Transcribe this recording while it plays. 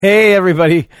Hey,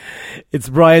 everybody. It's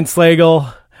Brian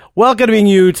Slagle welcoming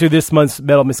you to this month's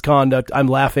Metal Misconduct. I'm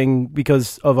laughing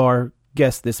because of our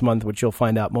guest this month, which you'll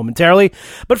find out momentarily.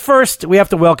 But first, we have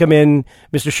to welcome in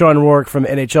Mr. Sean Rourke from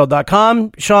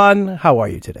NHL.com. Sean, how are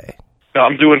you today?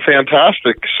 I'm doing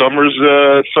fantastic. Summer's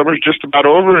just about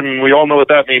over, and we all know what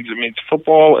that means. It means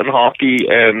football and hockey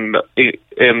and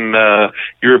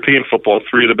European football,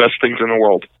 three of the best things in the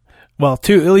world. Well, at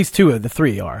least two of the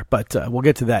three are, but we'll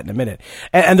get to that in a minute.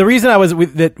 And the reason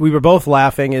that we were both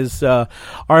laughing is our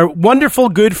wonderful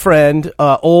good friend,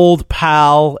 old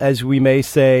pal, as we may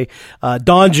say,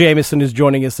 Don Jamieson is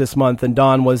joining us this month, and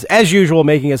Don was, as usual,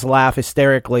 making us laugh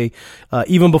hysterically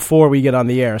even before we get on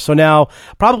the air. So now,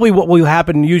 probably what will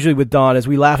happen usually with Don is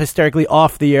we laugh hysterically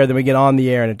off the air, then we get on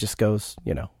the air, and it just goes,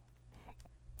 Yeah,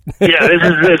 this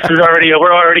is already,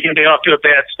 we're already going to be off to a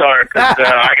bad start because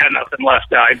I got nothing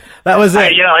left. That was it.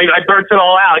 I burnt it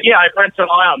all out. Yeah, I burnt it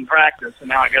all out in practice, and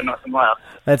now I got nothing left.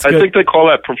 That's good. I think they call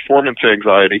that performance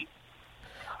anxiety.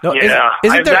 No, yeah,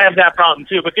 I have that problem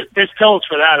too, but there's pills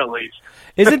for that at least.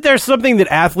 Isn't there something that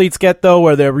athletes get, though,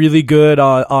 where they're really good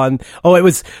on it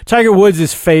was Tiger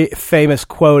Woods' famous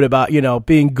quote about,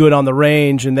 being good on the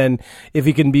range, and then if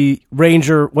he can be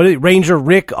Ranger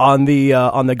Rick on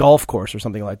the golf course or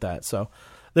something like that. So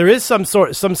there is some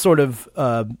sort of,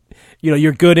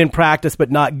 you're good in practice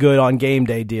but not good on game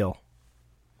day deal.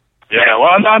 Yeah,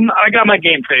 well, I got my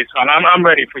game face on. I'm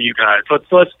ready for you guys.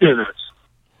 Let's do this.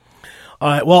 All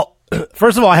right, well,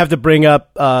 first of all, I have to bring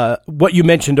up what you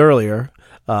mentioned earlier.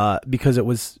 Because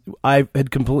I had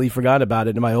completely forgotten about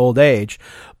it in my old age.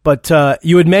 But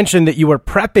you had mentioned that you were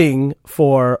prepping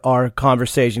for our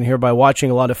conversation here by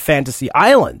watching a lot of Fantasy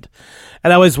Island.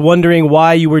 And I was wondering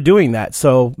why you were doing that.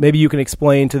 So maybe you can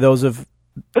explain to those of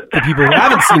the people who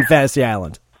haven't seen Fantasy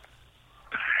Island.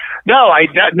 No,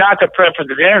 not to prep for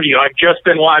this interview. I've just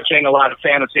been watching a lot of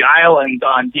Fantasy Island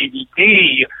on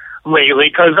DVD lately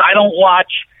because I don't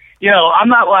watch, I'm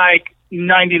not like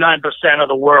 99% of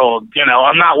the world,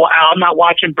 I'm not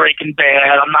watching Breaking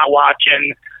Bad. I'm not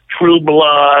watching True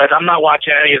Blood. I'm not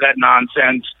watching any of that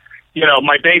nonsense.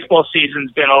 My baseball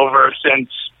season's been over since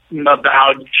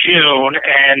about June,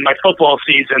 and my football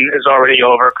season is already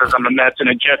over because I'm a Mets and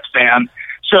a Jets fan.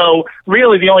 So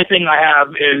really the only thing I have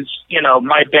is,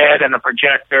 my bed and a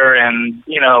projector and,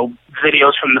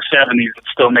 videos from the 70s that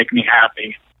still make me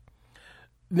happy.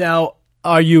 Now,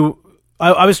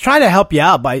 I was trying to help you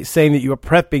out by saying that you were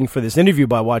prepping for this interview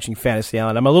by watching Fantasy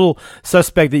Island. I'm a little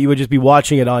suspect that you would just be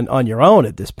watching it on your own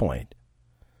at this point.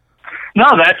 No,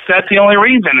 that's the only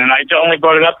reason, and I only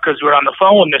brought it up because we're on the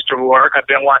phone with Mr. Rourke. I've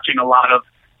been watching a lot of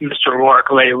Mr.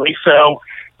 Rourke lately, so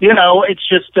it's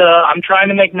just I'm trying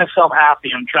to make myself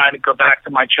happy. I'm trying to go back to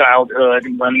my childhood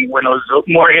when it was a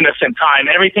more innocent time.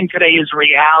 Everything today is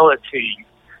reality.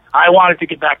 I wanted to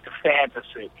get back to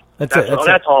fantasy.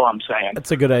 That's all I'm saying.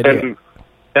 That's a good idea.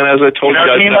 And as I told you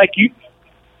guys,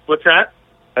 what's that?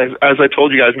 As I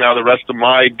told you guys, now the rest of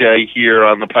my day here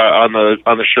on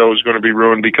the show is going to be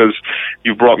ruined because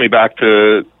you brought me back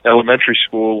to elementary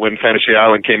school when Fantasy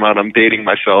Island came out. I'm dating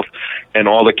myself, and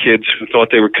all the kids who thought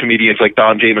they were comedians like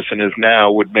Don Jamieson is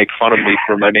now would make fun of me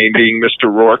for my name being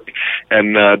Mr. Rourke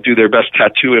and do their best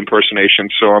tattoo impersonation.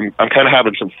 So I'm kind of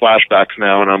having some flashbacks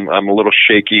now, and I'm a little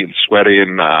shaky and sweaty,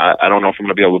 and I don't know if I'm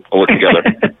going to be able to pull it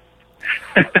together.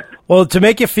 Well, to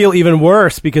make you feel even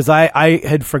worse, because I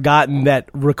had forgotten that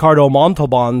Ricardo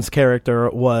Montalban's character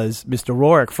was Mr.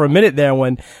 Rourke. For a minute there,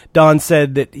 when Don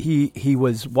said that he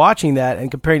was watching that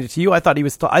and comparing it to you, I thought he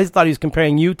was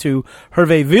comparing you to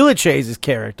Hervé Villechaise's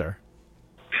character.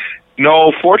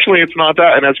 No, fortunately, it's not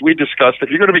that. And as we discussed, if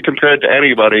you're going to be compared to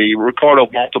anybody, Ricardo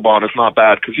Montalban is not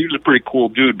bad because he was a pretty cool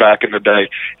dude back in the day.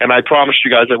 And I promised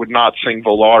you guys I would not sing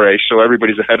Volare, so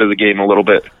everybody's ahead of the game a little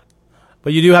bit.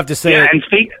 But you do have to say...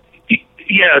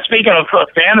 Yeah, and speaking of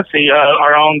fantasy,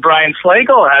 our own Brian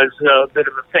Slagle has a bit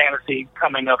of a fantasy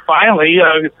coming up finally.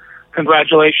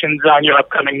 Congratulations on your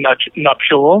upcoming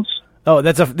nuptials. Oh,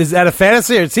 is that a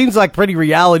fantasy? It seems like pretty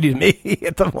reality to me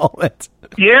at the moment.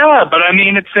 Yeah, but I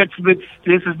mean,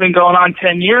 this has been going on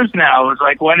 10 years now. It's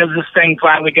like, when is this thing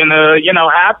finally going to,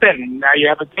 happen? And now you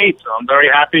have a date, so I'm very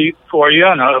happy for you.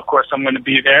 And of course, I'm going to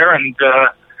be there. And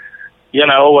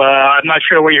I'm not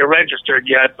sure where you're registered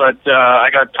yet, but I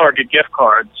got Target gift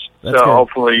cards. That's so good.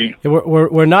 Hopefully...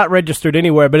 We're not registered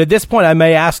anywhere, but at this point I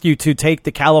may ask you to take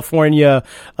the California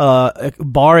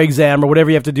bar exam or whatever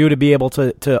you have to do to be able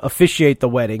to officiate the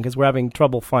wedding, because we're having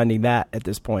trouble finding that at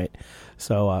this point.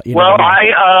 So, I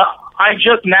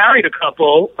just married a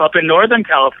couple up in Northern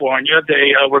California.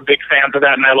 They were big fans of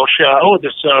that metal show,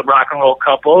 this rock and roll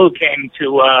couple who came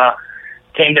to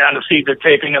came down to see the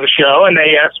taping of the show, and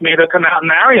they asked me to come out and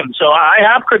marry him. So I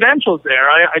have credentials there.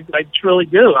 I truly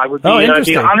do. I would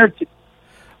be honored to.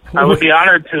 I would be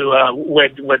honored to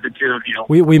wed the two of you.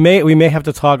 We may have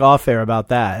to talk off air about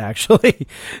that, actually.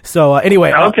 So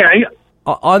anyway, okay.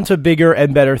 On to bigger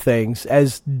and better things.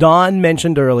 As Don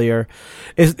mentioned earlier,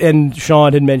 and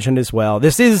Sean had mentioned as well,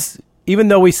 this is, even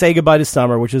though we say goodbye to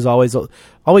summer, which is always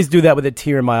do that with a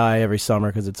tear in my eye every summer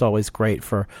because it's always great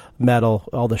for metal,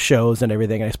 all the shows and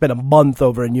everything. I spent a month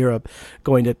over in Europe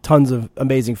going to tons of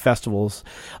amazing festivals.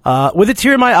 With a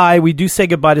tear in my eye, we do say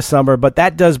goodbye to summer, but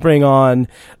that does bring on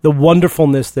the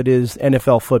wonderfulness that is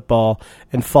NFL football,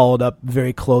 and followed up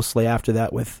very closely after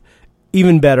that with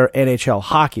even better NHL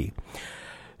hockey.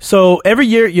 So every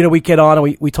year, we get on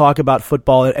and we talk about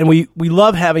football, and we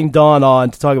love having Don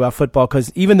on to talk about football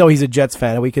because even though he's a Jets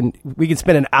fan, and we can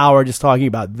spend an hour just talking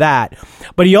about that,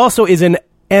 but he also is an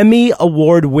Emmy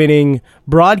award-winning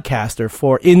broadcaster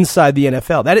for Inside the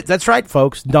NFL. That's right,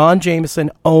 folks. Don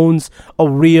Jamieson owns a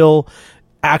real,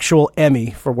 actual Emmy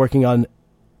for working on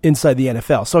Inside the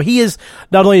NFL. So he is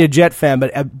not only a Jet fan,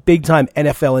 but a big-time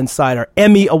NFL insider,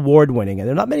 Emmy award-winning, and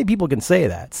there are not many people can say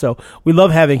that. So we love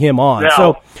having him on. No.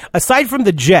 So aside from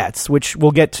the Jets, which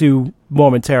we'll get to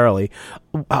momentarily,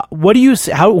 who do you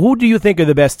think are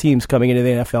the best teams coming into the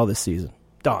NFL this season?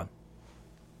 Don.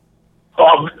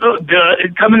 Everyone's,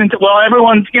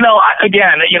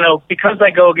 because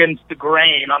I go against the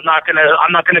grain, I'm not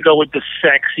gonna go with the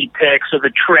sexy picks or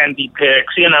the trendy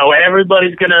picks.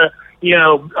 Everybody's gonna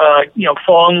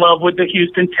fall in love with the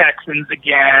Houston Texans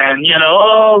again.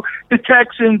 The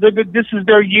Texans, this is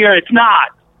their year. It's not.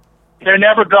 They're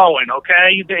never going,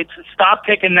 okay? Stop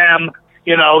picking them.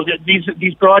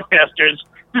 These broadcasters,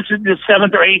 this is the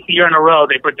 7th or 8th year in a row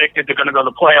they predicted they're going to go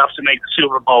to the playoffs and make the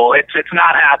Super Bowl. It's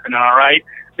not happening, all right?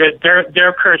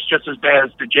 They're cursed just as bad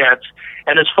as the Jets.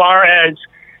 And as far as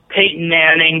Peyton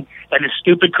Manning and his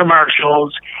stupid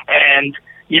commercials and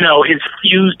his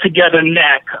fused together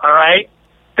neck, all right?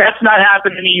 That's not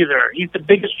happening either. He's the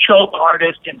biggest choke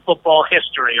artist in football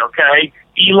history, okay?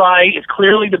 Eli is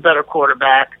clearly the better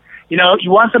quarterback.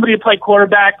 You want somebody to play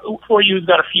quarterback for you who's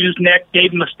got a fused neck,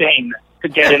 Dave Mustaine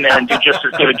could get in there and do just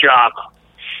as good a job.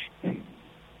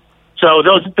 So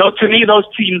those to me, those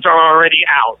teams are already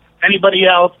out. Anybody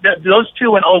else, those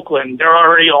two in Oakland, they're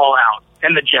already all out,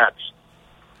 and the Jets.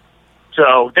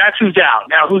 So that's who's out.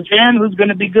 Now, who's in? Who's going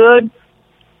to be good?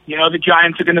 The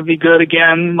Giants are going to be good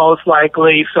again, most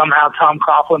likely. Somehow Tom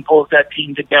Coughlin pulls that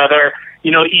team together.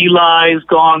 Eli's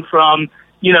gone from,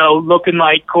 looking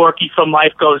like Corky from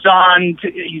Life Goes On.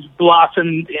 He's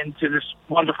blossomed into this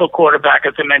wonderful quarterback,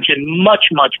 as I mentioned, much,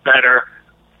 much better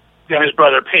than his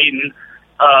brother Peyton.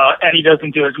 And he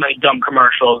doesn't do as many dumb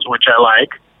commercials, which I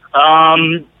like.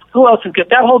 Who else is good?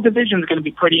 That whole division is going to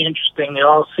be pretty interesting. They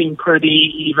all seem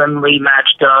pretty evenly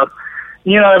matched up.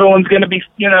 Everyone's going to be,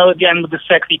 again, with the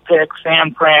sexy picks,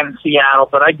 San Fran and Seattle,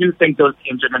 but I do think those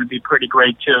teams are going to be pretty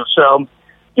great, too. So,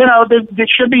 there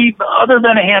should be, other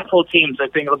than a handful of teams, I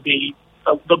think there'll be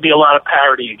a lot of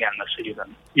parity again this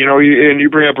season. And you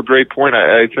bring up a great point.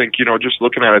 I think, just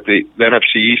looking at it, the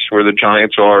NFC East, where the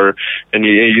Giants are, and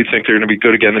you think they're going to be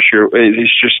good again this year,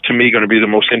 it's just, to me, going to be the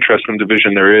most interesting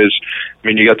division there is. I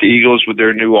mean, you got the Eagles with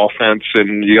their new offense,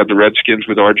 and you got the Redskins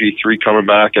with RG3 coming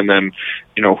back, and then,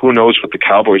 who knows what the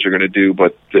Cowboys are going to do,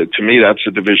 but to me, that's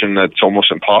a division that's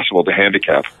almost impossible to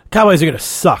handicap. Cowboys are going to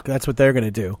suck. That's what they're going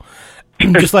to do.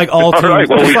 Just like all teams, right,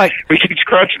 well, we can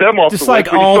scratch them off. Just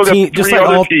like all teams, just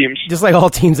like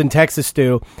all teams in Texas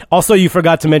do. Also, you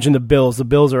forgot to mention the Bills. The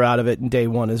Bills are out of it in day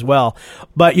one as well.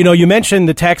 But you mentioned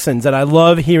the Texans, and I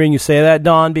love hearing you say that,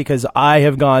 Don, because I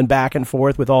have gone back and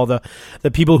forth with all the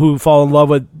people who fall in love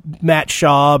with Matt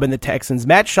Schaub and the Texans.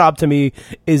 Matt Schaub to me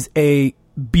is a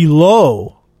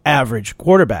below average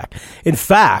quarterback. In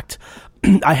fact,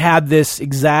 I had this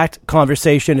exact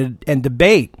conversation and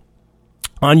debate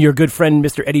on your good friend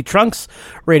Mr. Eddie Trunk's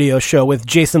radio show with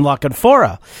Jason La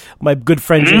Canfora, my good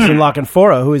friend Jason La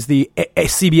Canfora, who is the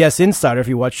CBS insider, if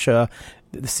you watch the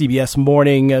CBS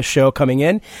morning show coming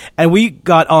in. And we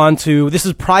got on to, this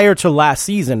is prior to last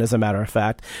season, as a matter of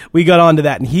fact, we got on to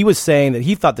that, and he was saying that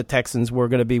he thought the Texans were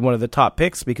going to be one of the top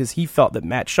picks because he felt that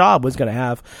Matt Schaub was going to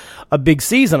have a big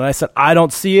season. And I said, I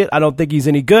don't see it. I don't think he's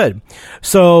any good.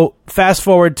 So fast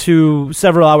forward to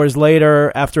several hours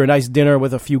later, after a nice dinner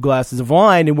with a few glasses of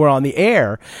wine, and we're on the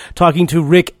air talking to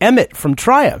Rick Emmett from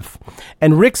Triumph.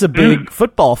 And Rick's a big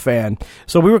football fan.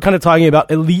 So we were kind of talking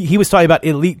about elite. He was talking about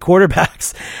elite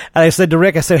quarterbacks. And I said to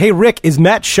Rick, hey, Rick, is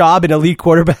Matt Schaub an elite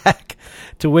quarterback?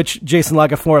 To which Jason La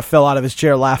Canfora fell out of his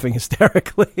chair laughing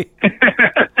hysterically.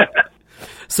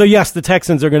 So yes, the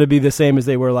Texans are going to be the same as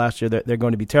they were last year. They're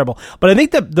going to be terrible. But I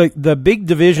think the big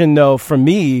division, though, for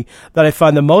me that I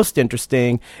find the most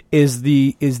interesting is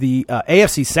the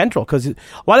AFC Central, because a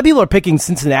lot of people are picking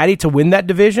Cincinnati to win that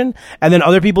division, and then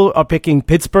other people are picking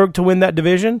Pittsburgh to win that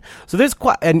division. So there's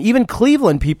and even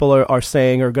Cleveland people are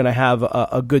saying are going to have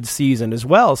a good season as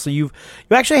well. So you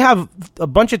actually have a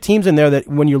bunch of teams in there that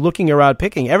when you're looking around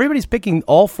picking, everybody's picking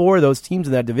all four of those teams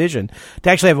in that division to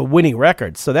actually have a winning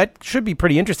record. So that should be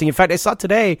pretty interesting. In fact, I saw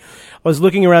today, I was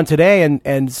looking around today, and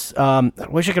I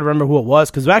wish I could remember who it was,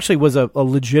 because it actually was a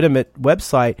legitimate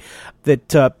website that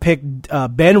picked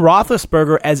Ben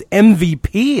Roethlisberger as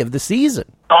MVP of the season.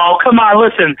 Oh, come on,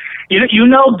 listen. You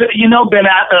know Ben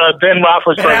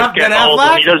Roethlisberger getting old.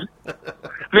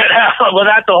 Well,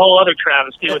 that's a whole other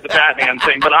travesty with the Batman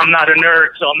thing, but I'm not a nerd,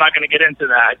 so I'm not going to get into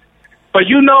that. But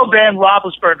Ben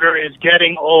Roethlisberger is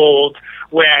getting old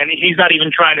when he's not even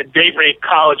trying to date rape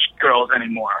college girls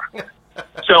anymore.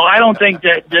 So I don't think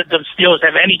that the Steelers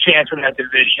have any chance in that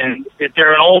division.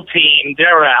 They're an old team.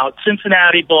 They're out.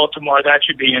 Cincinnati, Baltimore, that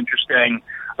should be interesting.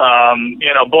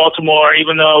 Baltimore,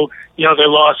 even though, they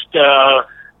lost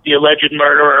the alleged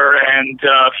murderer and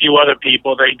a few other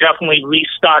people, they definitely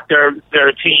restocked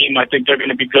their team. I think they're going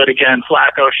to be good again.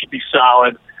 Flacco should be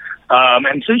solid. I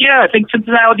think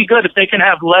Cincinnati would be good if they can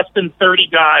have less than 30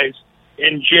 guys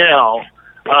in jail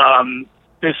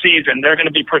this season. They're going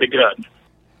to be pretty good.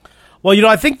 Well,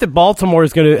 I think that Baltimore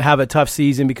is going to have a tough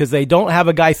season because they don't have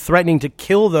a guy threatening to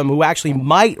kill them who actually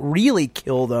might really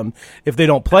kill them if they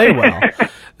don't play well.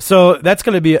 So that's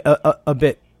going to be a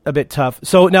bit tough.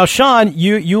 So now, Sean,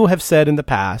 you have said in the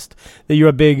past that you're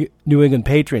a big New England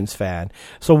Patriots fan.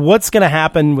 So what's going to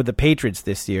happen with the Patriots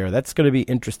this year? That's going to be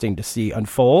interesting to see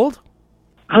unfold.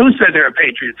 Who said they're a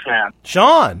Patriots fan?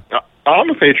 Sean.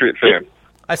 I'm a Patriot fan.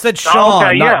 I said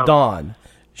Sean, not Don.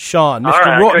 Sean.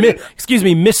 Mr. Rourke. Excuse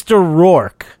me, Mr.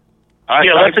 Rourke.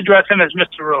 Let's address him as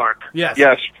Mr. Rourke. Yes.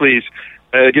 Yes, please.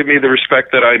 Give me the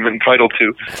respect that I'm entitled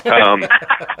to.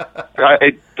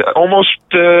 Almost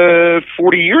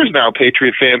 40 years now,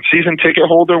 Patriot fan. Season ticket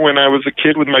holder when I was a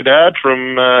kid with my dad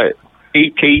from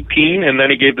 8 to 18, and then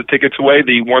he gave the tickets away.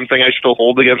 The one thing I still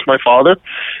hold against my father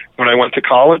when I went to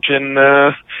college. And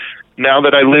now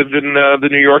that I live in the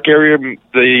New York area,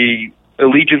 the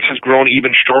allegiance has grown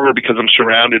even stronger because I'm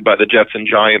surrounded by the Jets and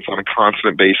Giants on a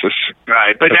constant basis.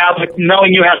 Right, but now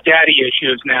knowing you have daddy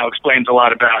issues now explains a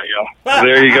lot about you.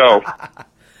 There you go.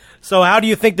 So how do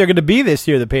you think they're going to be this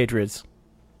year, the Patriots?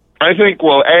 I think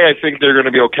they're going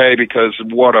to be okay because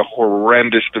what a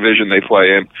horrendous division they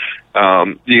play in.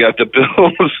 You got the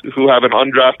Bills, who have an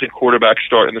undrafted quarterback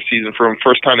start in the season for the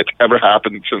first time it's ever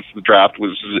happened since the draft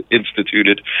was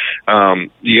instituted.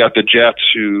 You got the Jets,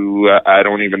 who I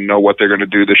don't even know what they're going to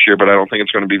do this year, but I don't think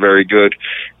it's going to be very good.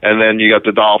 And then you got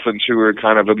the Dolphins, who are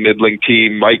kind of a middling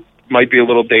team, might be a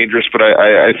little dangerous, but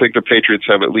I think the Patriots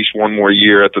have at least one more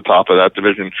year at the top of that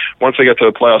division. Once they get to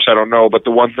the playoffs, I don't know, but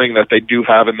the one thing that they do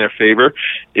have in their favor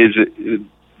is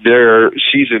their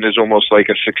season is almost like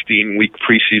a 16-week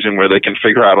preseason where they can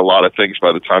figure out a lot of things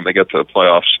by the time they get to the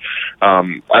playoffs.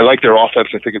 I like their offense.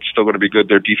 I think it's still going to be good.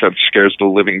 Their defense scares the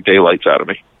living daylights out of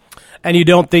me. And you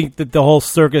don't think that the whole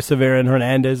circus of Aaron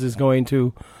Hernandez is going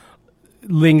to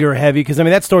linger heavy? Because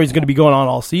that story is going to be going on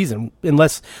all season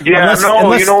unless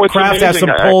Kraft has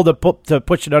some pull to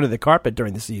push it under the carpet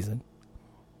during the season.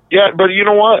 Yeah, but you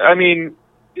know what?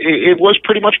 It was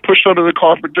pretty much pushed under the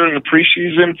carpet during the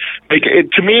preseason.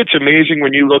 To me, it's amazing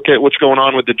when you look at what's going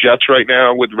on with the Jets right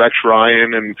now with Rex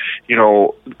Ryan, and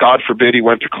God forbid he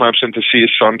went to Clemson to see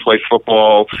his son play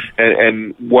football,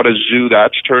 and what a zoo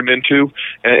that's turned into.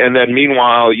 And then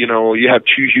meanwhile, you have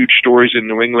two huge stories in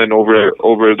New England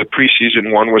over the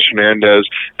preseason. One was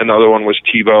Hernandez, and the other one was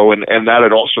Tebow, and that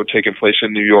had also taken place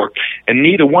in New York. And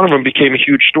neither one of them became a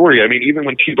huge story. Even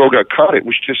when Tebow got cut, it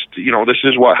was just this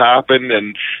is what happened,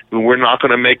 and we're not going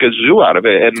to make a zoo out of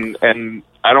it. And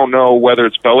I don't know whether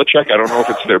it's Belichick. I don't know if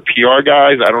it's their PR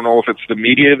guys. I don't know if it's the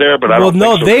media there. But I don't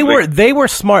think so. They were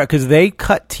smart because they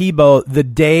cut Tebow the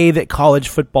day that college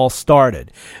football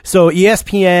started. So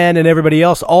ESPN and everybody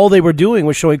else, all they were doing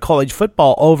was showing college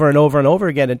football over and over and over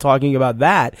again and talking about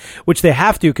that, which they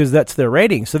have to because that's their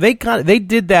rating. So they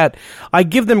did that. I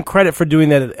give them credit for doing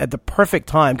that at the perfect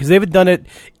time because they've done it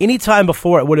any time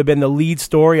before. It would have been the lead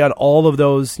story on all of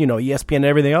those, ESPN and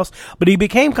everything else. But he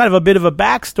became kind of a bit of a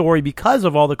backstory because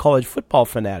of all the college football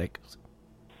fanatics.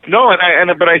 No,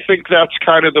 but I think that's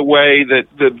kind of the way that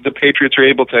the Patriots are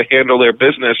able to handle their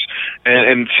business,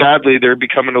 and sadly they're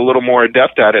becoming a little more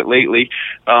adept at it lately.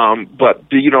 But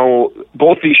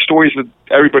both these stories that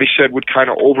everybody said would kind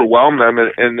of overwhelm them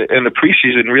in the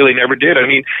preseason really never did. I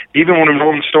mean, even when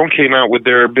Rolling Stone came out with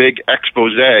their big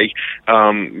expose,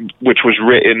 which was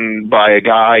written by a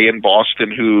guy in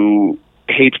Boston who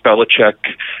hates Belichick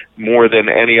more than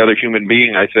any other human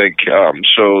being, I think.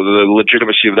 So the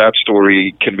legitimacy of that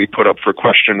story can be put up for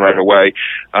question right away.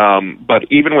 But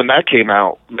even when that came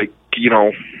out,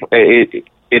 it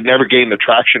never gained the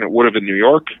traction it would have in New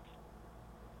York.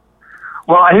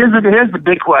 Well, here's the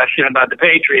big question about the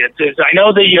Patriots is I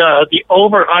know the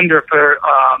over-under for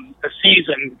the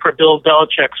season for Bill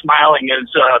Belichick smiling is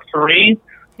 3.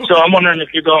 So I'm wondering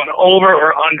if you're going over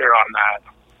or under on that.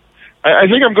 I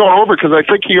think I'm going over because I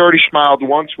think he already smiled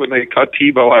once when they cut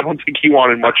Tebow. I don't think he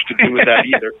wanted much to do with that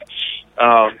either.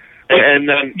 And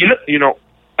then,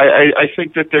 I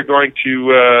think that they're going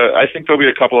to, I think there'll be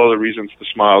a couple other reasons to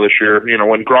smile this year.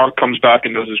 When Gronk comes back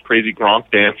and does his crazy Gronk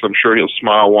dance, I'm sure he'll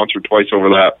smile once or twice over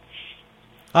that.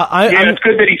 It's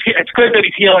good that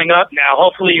he's healing up now.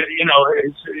 Hopefully,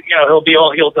 he'll be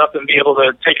all healed up and be able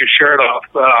to take his shirt off,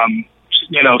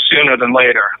 sooner than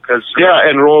later.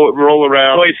 And roll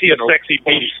around. Boy, is he a sexy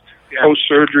beast. Post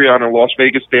surgery on a Las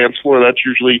Vegas dance floor, that's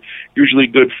usually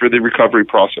good for the recovery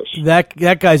process.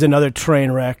 That guy's another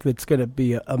train wreck that's going to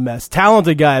be a mess.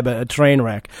 Talented guy, but a train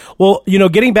wreck. Well,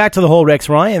 getting back to the whole Rex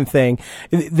Ryan thing,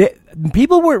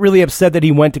 people weren't really upset that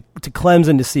he went to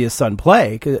Clemson to see his son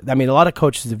play. I mean, a lot of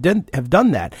coaches have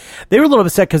done that. They were a little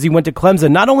upset because he went to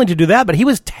Clemson not only to do that, but he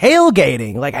was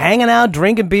tailgating, like hanging out,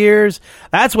 drinking beers.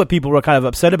 That's what people were kind of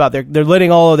upset about. They're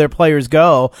letting all of their players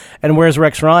go, and where's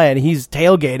Rex Ryan? He's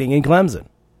tailgating in Clemson.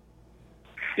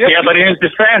 Yeah, but in his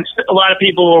defense, a lot of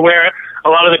the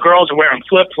girls were wearing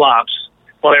flip-flops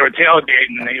while they were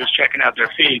tailgating, and he was checking out their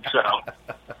feet. So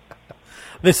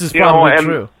this is probably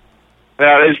true.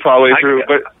 That is probably true,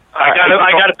 but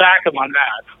I got to back him on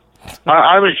that.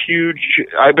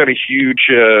 I've been a huge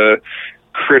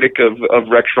critic of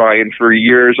Rex Ryan for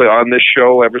years on this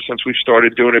show ever since we've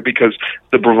started doing it because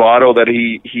the bravado that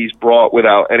he's brought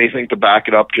without anything to back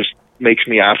it up just makes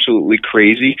me absolutely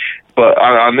crazy. But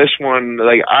on this one,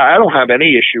 I don't have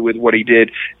any issue with what he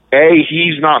did.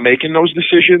 He's not making those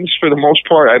decisions for the most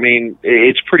part. I mean,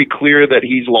 it's pretty clear that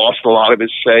he's lost a lot of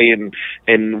his say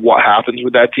in what happens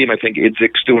with that team. I think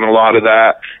Idzik's doing a lot of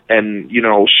that. And,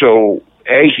 so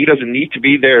he doesn't need to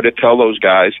be there to tell those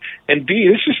guys. And B,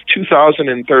 this is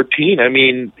 2013. I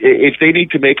mean, if they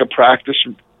need to make a practice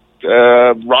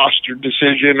roster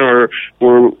decision or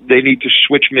they need to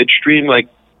switch midstream,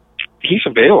 he's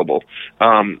available.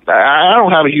 I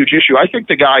don't have a huge issue. I think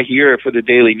the guy here for the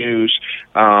Daily News,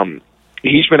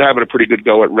 he's been having a pretty good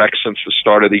go at Rex since the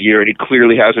start of the year, and he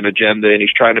clearly has an agenda, and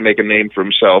he's trying to make a name for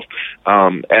himself.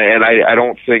 And I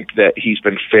don't think that he's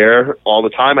been fair all the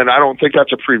time, and I don't think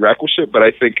that's a prerequisite, but I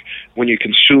think when you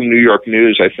consume New York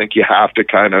news, I think you have to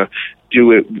kind of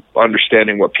do it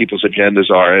understanding what people's agendas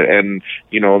are. And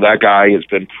that guy has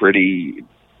been pretty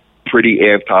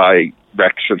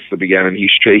anti-Rex since the beginning.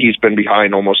 He's been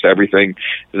behind almost everything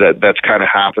that's kind of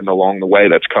happened along the way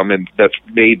that's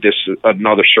made this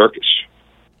another circus.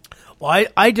 Well,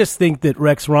 I just think that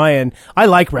Rex Ryan, I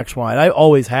like Rex Ryan. I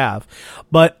always have.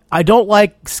 But I don't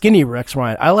like skinny Rex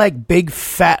Ryan. I like big,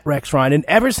 fat Rex Ryan. And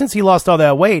ever since he lost all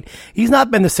that weight, he's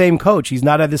not been the same coach. He's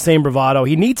not had the same bravado.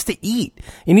 He needs to eat.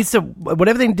 He needs to,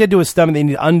 whatever they did to his stomach, they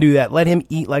need to undo that. Let him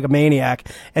eat like a maniac,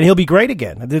 and he'll be great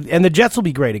again. And the Jets will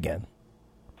be great again.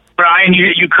 Brian,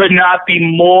 you could not be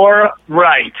more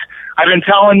right. I've been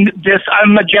telling this,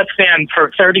 I'm a Jets fan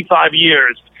for 35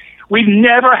 years. We've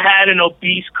never had an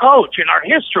obese coach in our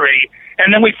history.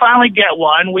 And then we finally get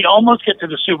one. We almost get to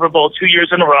the Super Bowl 2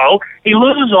 years in a row. He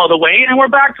loses all the weight, and we're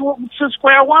back to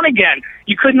square one again.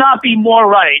 You could not be more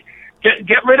right.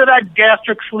 Get rid of that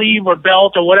gastric sleeve or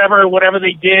belt or whatever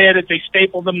they did. If they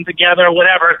stapled them together or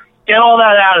whatever, get all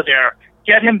that out of there.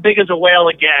 Get him big as a whale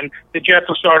again. The Jets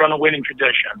will start on a winning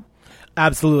tradition.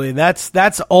 Absolutely.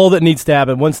 That's all that needs to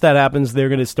happen. Once that happens, they're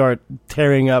going to start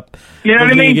tearing up the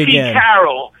league league again.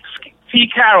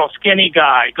 Pete Carroll, skinny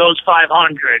guy, goes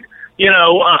 500.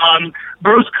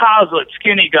 Bruce Kozlik,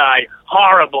 skinny guy,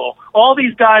 horrible. All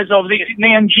these guys over the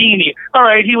Mangini. All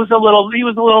right, he was a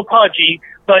little pudgy,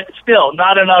 but still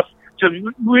not enough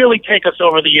to really take us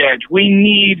over the edge. We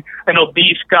need an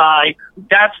obese guy.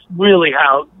 That's really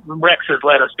how Rex has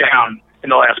let us down in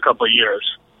the last couple of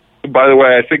years. By the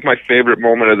way, I think my favorite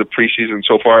moment of the preseason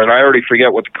so far, and I already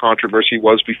forget what the controversy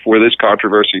was before this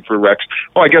controversy for Rex.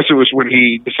 Oh, I guess it was when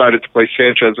he decided to play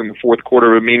Sanchez in the fourth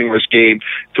quarter of a meaningless game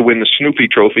to win the Snoopy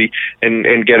Trophy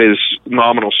and get his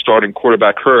nominal starting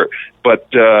quarterback hurt.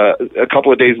 But a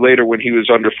couple of days later, when he was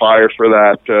under fire for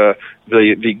that,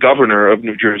 the governor of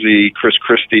New Jersey, Chris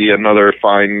Christie, another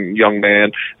fine young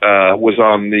man, was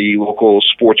on the local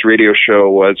sports radio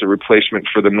show as a replacement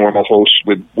for the normal host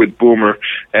with Boomer,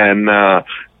 and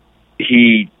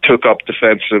he took up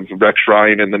defense of Rex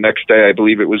Ryan. And the next day, I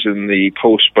believe it was in the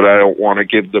Post, but I don't want to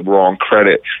give the wrong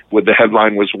credit. With the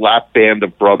headline was "Lap Band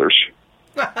of Brothers."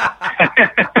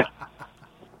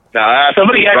 Now,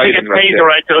 somebody actually gets paid to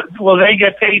write those. Well, they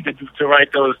get paid to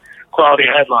write those quality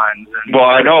headlines. Well,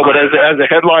 I know, but as a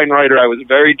headline writer, I was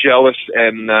very jealous,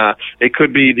 and it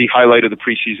could be the highlight of the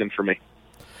preseason for me.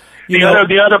 The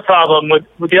other problem with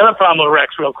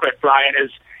Rex, real quick, Brian,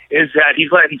 is that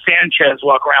he's letting Sanchez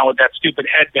walk around with that stupid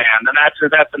headband, and that's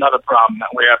another problem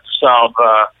that we have to solve.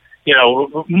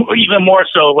 Even more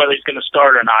so whether he's going to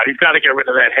start or not. He's got to get rid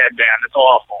of that headband. It's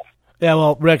awful. Yeah,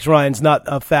 well, Rex Ryan's not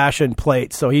a fashion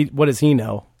plate, so what does he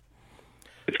know?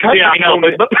 It's kind of, I know,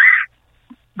 but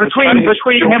between him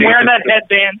wearing that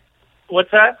headband, what's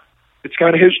that? It's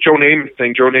kind of his Joe Namath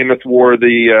thing. Joe Namath wore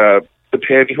the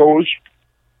pantyhose,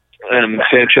 and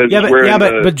Sanchez wearing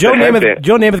but Joe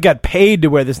Namath got paid to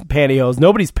wear this pantyhose.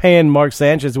 Nobody's paying Mark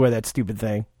Sanchez to wear that stupid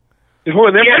thing. There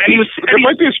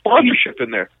might be a sponsorship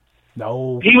in there.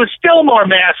 No. He was still more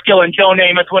masculine, Joe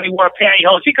Namath, when he wore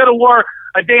pantyhose. He could have wore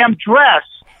a damn dress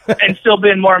and still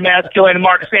been more masculine than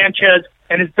Mark Sanchez,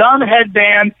 and his dumb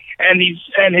headband and his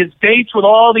dates with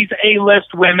all these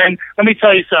A-list women. Let me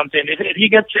tell you something. If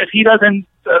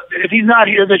he's not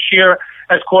here this year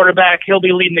as quarterback, he'll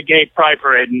be leading the gay pride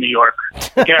parade in New York.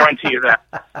 Guarantee you that.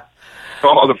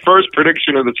 Oh, the first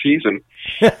prediction of the season.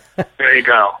 There you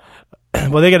go.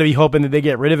 Well, they got to be hoping that they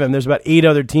get rid of him. There's about 8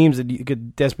 other teams that you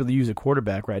could desperately use a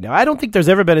quarterback right now. I don't think there's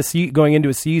ever been going into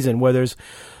a season where there's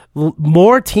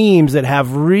more teams that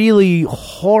have really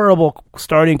horrible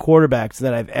starting quarterbacks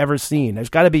than I've ever seen. There's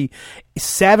got to be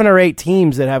 7 or 8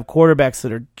 teams that have quarterbacks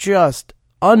that are just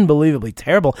unbelievably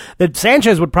terrible. That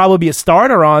Sanchez would probably be a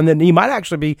starter on, then he might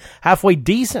actually be halfway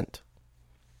decent.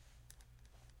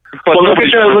 But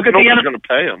nobody's going to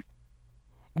pay him.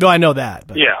 No, I know that.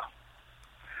 But. Yeah.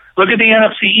 Look at the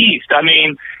NFC East. I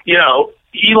mean,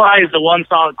 Eli is the one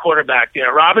solid quarterback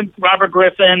there. Robert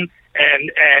Griffin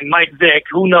and Mike Vick,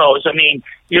 who knows? I mean,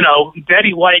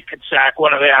 Betty White could sack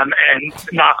one of them and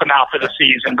knock them out for the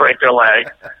season, break their leg.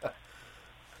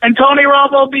 And Tony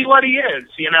Romo will be what he is.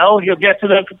 He'll get to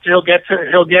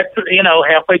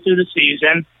halfway through the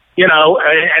season.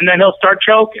 And then he'll start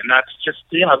choking. That's just,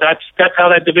 that's how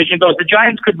that division goes. The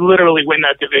Giants could literally win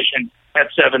that division at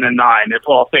 7-9 if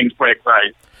all things break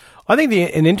right. I think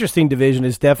an interesting division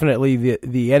is definitely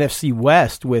the NFC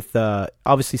West with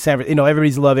obviously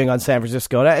everybody's loving on San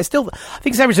Francisco. And I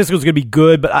think San Francisco is going to be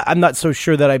good, but I'm not so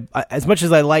sure that as much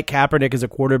as I like Kaepernick as a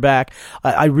quarterback,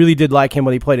 I really did like him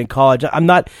when he played in college. I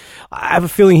have a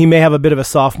feeling he may have a bit of a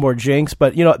sophomore jinx,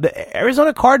 but the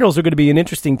Arizona Cardinals are going to be an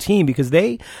interesting team because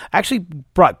they actually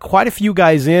brought quite a few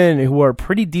guys in who are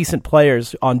pretty decent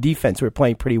players on defense who are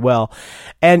playing pretty well.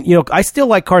 And I still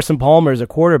like Carson Palmer as a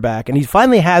quarterback, and he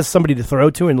finally has somebody to throw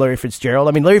to in Larry Fitzgerald.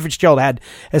 I mean, Larry Fitzgerald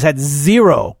has had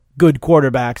 0 good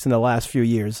quarterbacks in the last few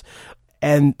years,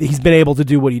 and he's been able to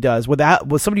do what he does with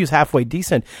somebody who's halfway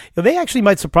decent. They actually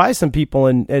might surprise some people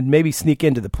and maybe sneak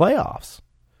into the playoffs.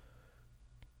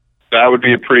 That would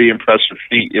be a pretty impressive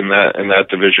feat in that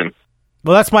division.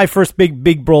 Well, that's my first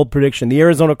big bold prediction. The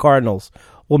Arizona Cardinals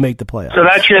will make the playoffs. So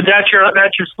that's your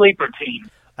sleeper team.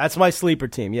 That's my sleeper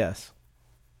team. Yes.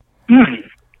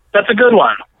 That's a good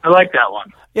one. I like that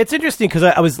one. It's interesting because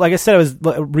I was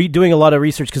doing a lot of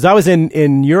research because I was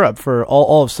in Europe for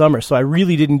all of summer, so I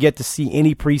really didn't get to see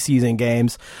any preseason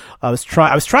games. I was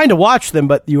trying to watch them,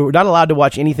 but you were not allowed to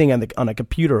watch anything on a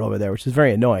computer over there, which is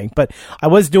very annoying. But I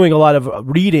was doing a lot of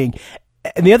reading,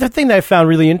 and the other thing that I found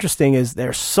really interesting is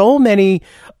there's so many.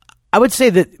 I would say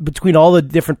that between all the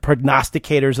different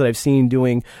prognosticators that I've seen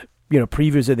doing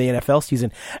previews of the NFL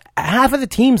season, half of the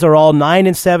teams are all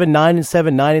 9-7,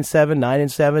 9-7, 9-7,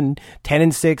 9-7,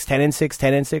 10-6, 10-6,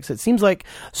 10-6. It seems like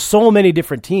so many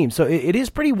different teams. So it is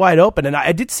pretty wide open. And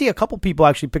I did see a couple people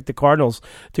actually pick the Cardinals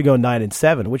to go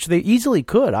 9-7, which they easily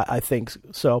could, I think.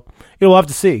 So we'll have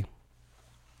to see.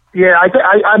 Yeah, I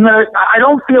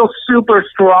don't feel super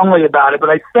strongly about it, but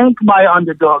I think my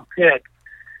underdog pick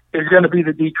is going to be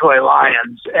the Detroit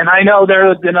Lions. And I know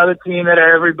there's another team that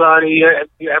every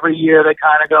year they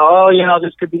kind of go,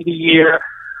 this could be the year.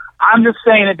 I'm just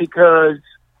saying it because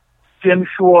Jim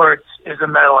Schwartz is a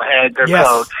metalhead, their Yes.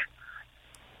 coach.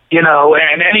 You know,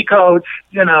 and any coach,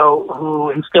 you know, who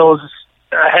instills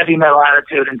a heavy metal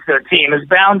attitude into their team is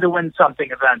bound to win something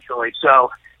eventually.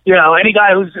 So, you know, any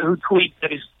guy who tweets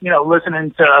that he's, you know,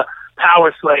 listening to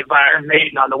Power Slave by Iron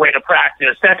Maiden on the way to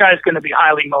practice, that guy's going to be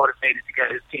highly motivated to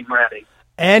get his team ready.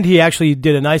 And he actually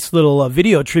did a nice little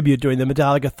video tribute during the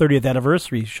Metallica 30th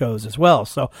anniversary shows as well.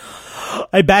 So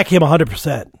I back him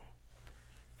 100%.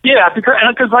 Yeah,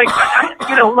 because like,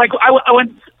 you know, like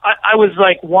I was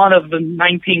like one of the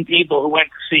 19 people who went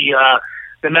to see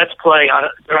the Mets play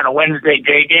during a Wednesday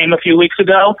day game a few weeks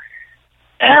ago.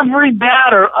 Every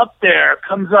batter up there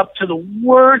comes up to the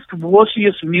worst,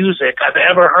 wussiest music I've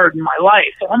ever heard in my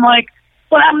life. And I'm like,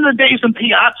 what happened to the days when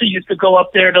Piazza used to go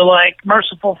up there to like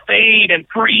Merciful Fate and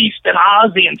Priest and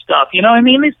Ozzy and stuff? You know what I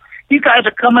mean? These guys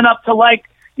are coming up to like,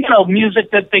 you know,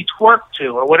 music that they twerk to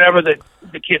or whatever the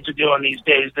kids are doing these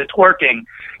days, the twerking.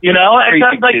 You know,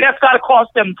 that's got to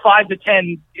cost them 5 to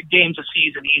 10 games a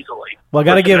season easily. Well, I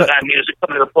got to give that music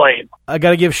coming to the plate. I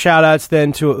got to give shout outs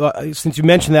then to since you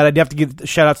mentioned that, I'd have to give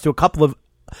shout outs to a couple of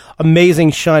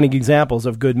amazing shining examples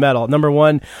of good metal. Number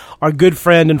one, our good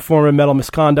friend and former Metal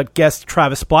Misconduct guest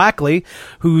Travis Blackley,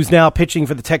 who's now pitching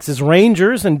for the Texas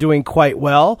Rangers and doing quite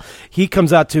well. He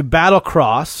comes out to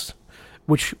Battlecross,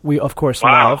 which we of course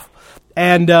love,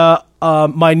 and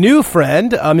my new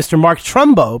friend, Mr. Mark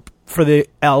Trumbo for the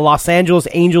Los Angeles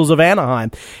Angels of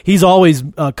Anaheim. He's always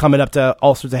coming up to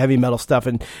all sorts of heavy metal stuff,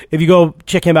 and if you go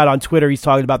check him out on Twitter, he's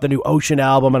talking about the new Ocean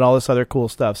album and all this other cool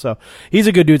stuff. So he's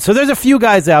a good dude. So there's a few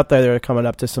guys out there that are coming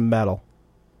up to some metal.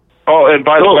 Oh, and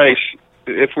by the way,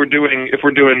 if we're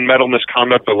doing Metal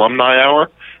Misconduct Alumni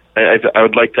Hour, I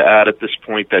would like to add at this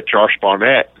point that Josh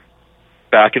Barnett,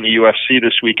 back in the UFC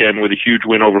this weekend with a huge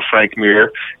win over Frank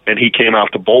Mir, and he came out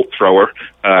the bolt thrower.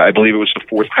 I believe it was the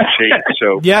 4th crusade.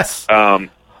 So yes.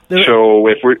 So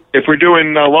if we're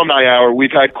doing Alumni Hour,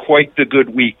 we've had quite the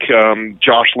good week.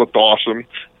 Josh looked awesome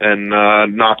and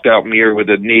knocked out Mir with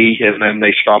a knee, and then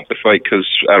they stopped the fight because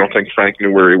I don't think Frank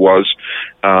knew where he was.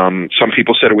 Some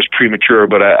people said it was premature,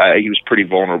 but he was pretty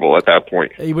vulnerable at that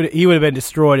point. He would have been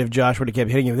destroyed if Josh would have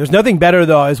kept hitting him. There's nothing better,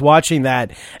 though. I was watching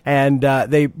that, and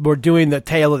they were doing the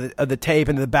tail of the tape,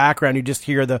 and in the background you just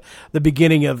hear the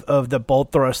beginning of the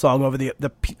Bolt Thrower song over the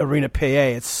Arena PA.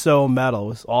 It's so metal. It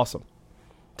was awesome.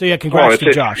 So yeah, congrats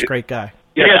to Josh. Great guy.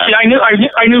 Yeah, see, I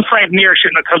knew Frank Mir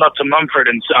shouldn't have come up to Mumford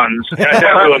and Sons. That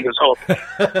ruined this whole.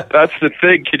 That's the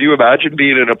thing. Can you imagine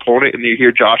being an opponent and you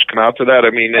hear Josh come out to that?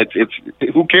 I mean,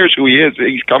 it's who cares who he is?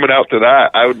 He's coming out to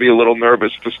that. I would be a little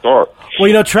nervous to start. Well,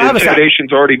 you know, Travis,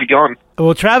 intimidation's already begun.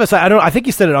 Well, Travis, I think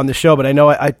he said it on the show, but I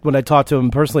know when I talked to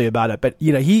him personally about it. But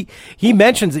you know, he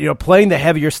mentions that, you know, playing the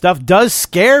heavier stuff does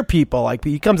scare people. Like,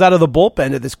 he comes out of the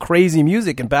bullpen to this crazy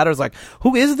music, and batter's like,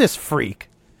 "Who is this freak?"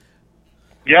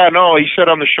 Yeah, no, he said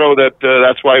on the show that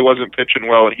that's why he wasn't pitching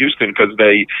well in Houston, because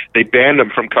they banned him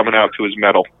from coming out to his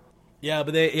metal. Yeah,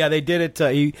 but they did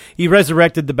it. He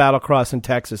resurrected the Battlecross in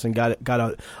Texas and got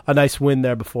a nice win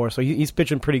there before. So he's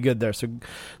pitching pretty good there.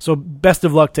 So best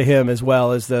of luck to him as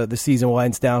well as the season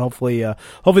winds down. Hopefully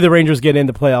the Rangers get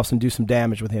into playoffs and do some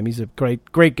damage with him. He's a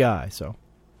great guy. So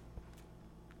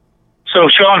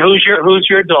Sean, who's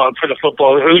your dog for the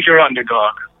football? Who's your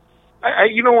underdog? I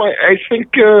think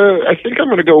I'm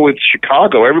going to go with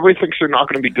Chicago. Everybody thinks they're not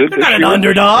going to be good this year. They're not an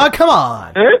underdog. Come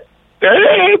on.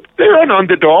 They're an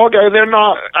underdog. They're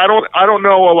not. I don't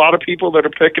know a lot of people that are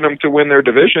picking them to win their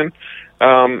division.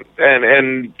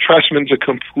 And Tressman's a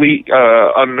complete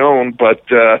unknown, but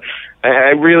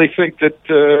I really think that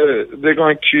they're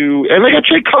going to. And they got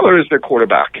Jay Cutler as their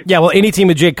quarterback. Yeah, well, any team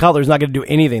with Jay Cutler is not going to do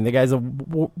anything. The guy's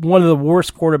one of the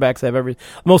worst quarterbacks I've ever.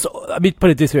 Let me put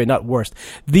it this way: not worst,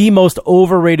 the most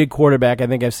overrated quarterback I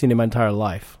think I've seen in my entire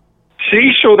life.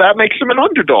 See, so that makes him an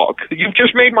underdog. You've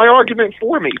just made my argument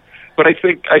for me. But I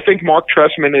think Mark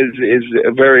Trestman is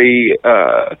very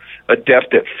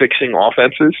adept at fixing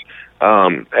offenses,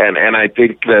 and I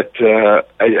think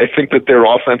that their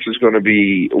offense is going to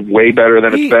be way better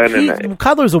than it's been.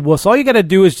 Cutler's a wuss. All you got to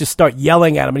do is just start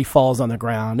yelling at him, and he falls on the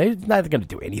ground. They're not going to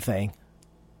do anything.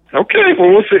 Okay, well,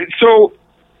 we'll see. So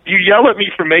you yell at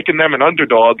me for making them an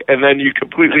underdog, and then you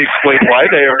completely explain why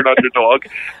they are an underdog.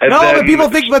 And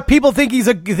but people think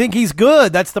he's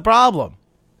good. That's the problem.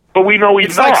 But we know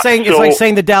he's not. It's like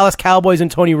saying the Dallas Cowboys and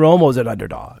Tony Romo's an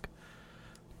underdog.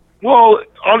 Well,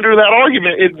 under that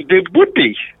argument, it would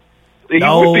be. He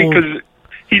would be, because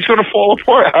he's going to fall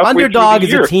apart. Underdog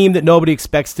is a team that nobody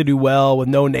expects to do well with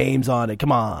no names on it.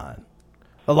 Come on.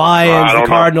 The Lions, the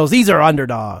Cardinals, these are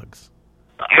underdogs.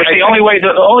 The only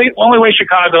way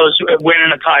Chicago's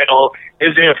winning a title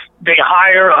is if they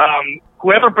hire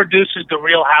whoever produces the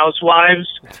Real Housewives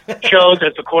shows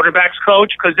as the quarterback's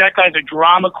coach, because that guy's a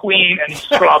drama queen and he's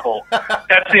trouble.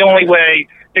 That's the only way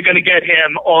they're going to get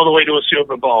him all the way to a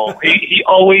Super Bowl. He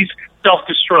always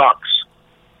self-destructs.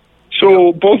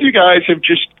 So both you guys have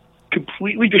just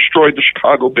completely destroyed the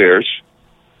Chicago Bears,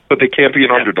 but they can't be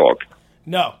an underdog.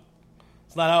 No,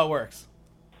 it's not how it works.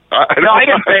 I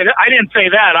didn't say that. I didn't say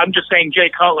that. I'm just saying Jay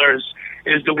Cutler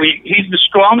is the weak. He's the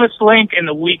strongest link and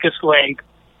the weakest link,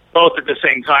 both at the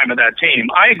same time of that team.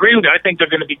 I agree with you. I think they're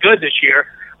going to be good this year,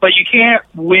 but you can't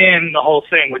win the whole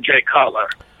thing with Jay Cutler.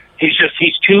 He's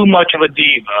too much of a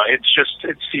diva.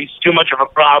 He's too much of a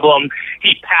problem.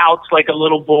 He pouts like a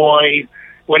little boy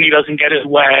when he doesn't get his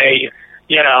way,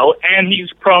 and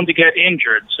he's prone to get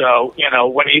injured. So,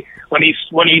 when he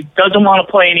doesn't want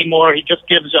to play anymore, he just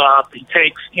gives up. He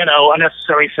takes,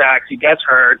 unnecessary sacks. He gets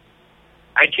hurt.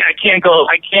 I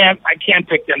can't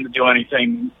pick them to do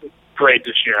anything great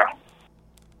this year.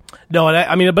 No,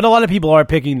 and but a lot of people are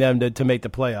picking them to make the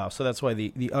playoffs, so that's why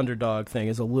the underdog thing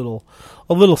is a little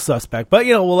suspect. But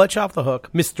we'll let you off the hook,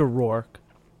 Mr. Rourke.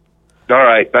 All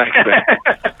right, thanks, man.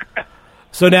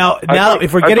 So now,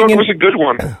 if we're getting it was a good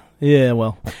one. Yeah,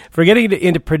 well, if we're getting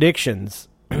into predictions,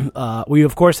 we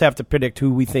of course have to predict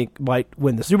who we think might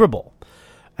win the Super Bowl.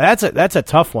 That's a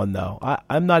tough one, though.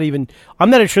 I'm not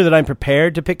sure that I'm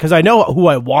prepared to pick, because I know who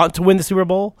I want to win the Super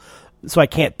Bowl, so I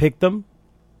can't pick them.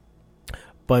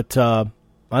 But I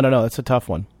don't know. That's a tough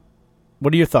one.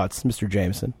 What are your thoughts, Mr.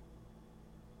 Jameson?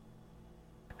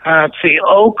 Let's see,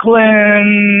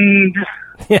 Oakland.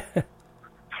 Yeah.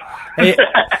 Hey,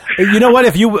 you know what?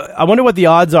 I wonder what the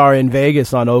odds are in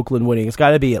Vegas on Oakland winning. It's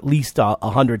got to be at least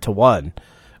 100-1,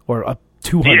 or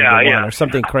 200-1, or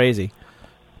something crazy.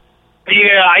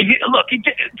 Yeah, look,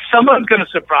 someone's going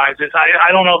to surprise us.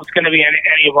 I don't know if it's going to be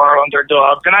any of our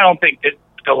underdogs, and I don't think that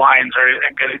the Lions are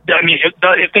going to. I mean,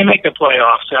 if they make the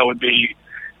playoffs,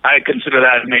 I consider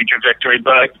that a major victory.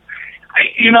 But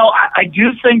I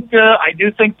do think the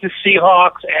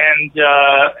Seahawks and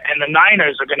the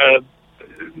Niners are going to.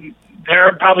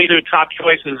 They're probably their top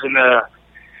choices in the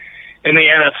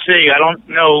NFC. I don't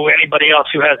know anybody else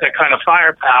who has that kind of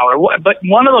firepower. But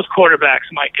one of those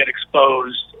quarterbacks might get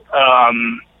exposed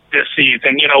this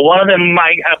season. One of them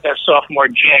might have that sophomore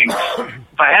jinx.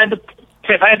 If I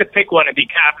had to pick one, it'd be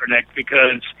Kaepernick,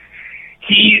 because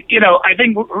I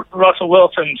think Russell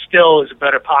Wilson still is a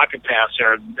better pocket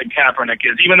passer than Kaepernick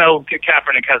is, even though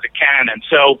Kaepernick has a cannon.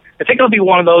 So I think it'll be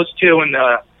one of those two in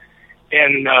that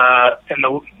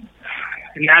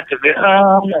division.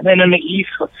 And then in the East,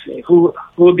 let's see, who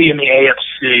would be in the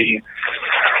AFC?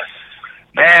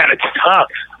 Man, it's tough.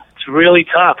 It's really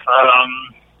tough.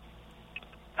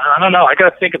 I don't know. I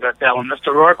got to think about that one,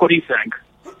 Mr. Rourke. What do you think?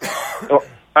 Well,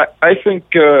 I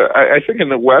think in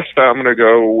the West I'm going to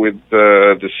go with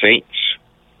the Saints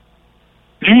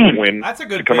to win. That's a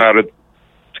good to come out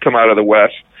of the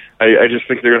West. I just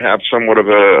think they're going to have somewhat of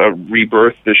a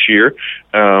rebirth this year.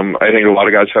 I think a lot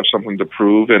of guys have something to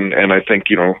prove, and I think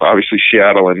obviously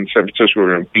Seattle and San Francisco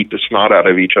are going to beat the snot out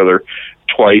of each other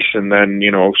twice, and then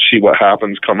see what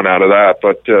happens coming out of that.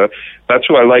 But that's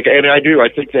who I like, and I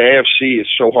think the AFC is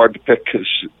so hard to pick because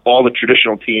all the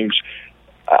traditional teams.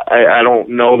 I don't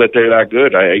know that they're that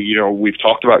good. We've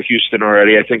talked about Houston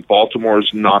already. I think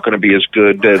Baltimore's not going to be as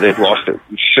good. They've lost 6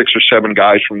 or 7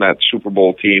 guys from that Super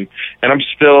Bowl team, and I'm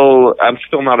still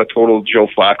not a total Joe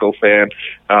Flacco fan.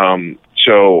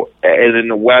 So, and in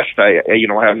the West, I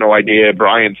have no idea.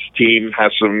 Brian's team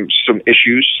has some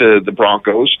issues. The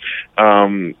Broncos,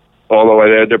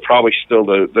 although they're probably still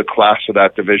the class of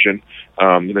that division.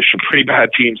 There's some pretty bad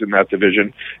teams in that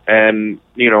division, and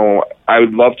I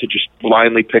would love to just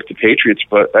blindly pick the Patriots,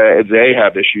 but they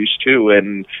have issues too.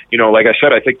 And like I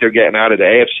said, I think they're getting out of the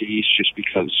AFC East just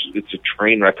because it's a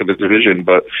train wreck of the division.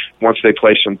 But once they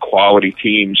play some quality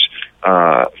teams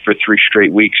for 3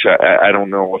 straight weeks, I don't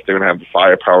know if they're going to have the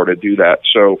firepower to do that.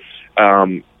 So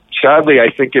sadly, I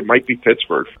think it might be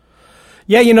Pittsburgh.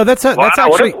 Yeah, that's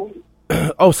actually.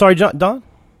 Oh, sorry, Don.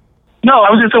 No,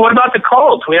 I was going to say, what about the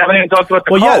Colts? We haven't even talked about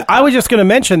the Colts. Well, yeah, I was just going to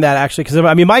mention that, actually, because,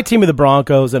 my team are the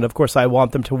Broncos, and, of course, I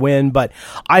want them to win, but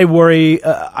I worry,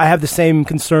 I have the same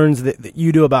concerns that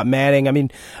you do about Manning.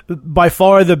 By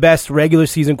far the best regular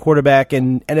season quarterback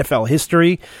in NFL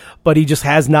history, but he just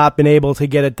has not been able to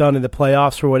get it done in the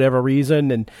playoffs for whatever reason,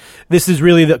 and this is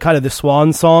really the kind of the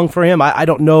swan song for him. I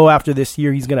don't know after this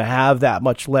year he's going to have that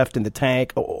much left in the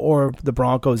tank, or the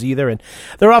Broncos either, and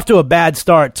they're off to a bad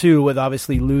start, too, with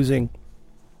obviously losing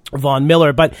Von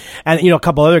Miller, and a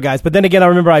couple other guys. But then again, I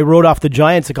remember I wrote off the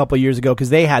Giants a couple of years ago because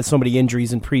they had so many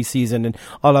injuries in preseason, and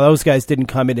all of those guys didn't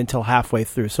come in until halfway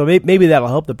through. So maybe that'll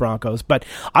help the Broncos. But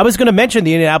I was going to mention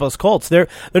the Indianapolis Colts. They're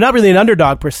not really an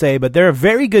underdog per se, but they're a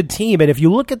very good team. And if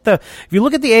you look at the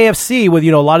AFC with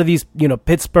a lot of these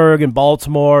Pittsburgh and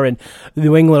Baltimore and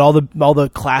New England, all the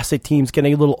classic teams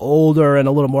getting a little older and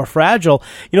a little more fragile.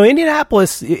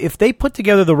 Indianapolis, if they put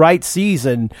together the right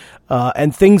season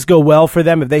and things go well for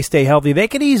them, if they stay healthy, they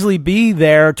could easily be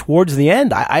there towards the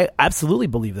end. I absolutely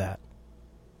believe that.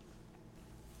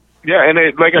 Yeah, and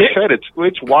like I said,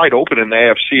 it's wide open in the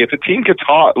AFC. If a team gets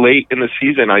hot late in the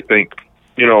season, I think,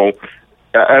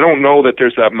 I don't know that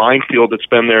there's that minefield that's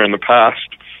been there in the past.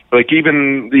 Like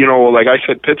even, like I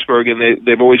said, Pittsburgh, and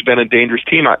they've always been a dangerous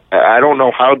team. I don't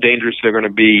know how dangerous they're going to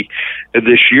be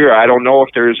this year. I don't know if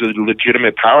there's a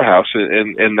legitimate powerhouse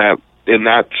in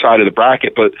that side of the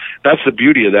bracket, but that's the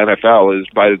beauty of the NFL is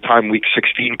by the time week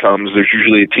 16 comes, there's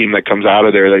usually a team that comes out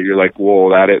of there that you're like, whoa,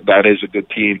 that is a good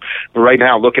team. But right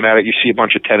now, looking at it, you see a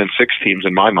bunch of 10-6 teams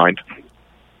in my mind.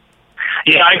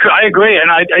 Yeah, I agree,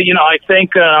 and I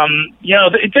think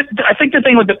I think the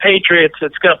thing with the Patriots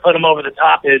that's going to put them over the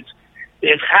top is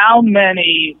how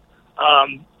many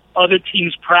other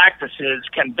teams' practices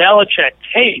can Belichick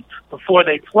tape before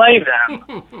they play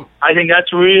them. I think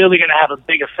that's really going to have a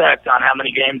big effect on how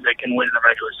many games they can win in the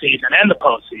regular season and the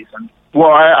postseason. Well,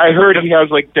 I heard he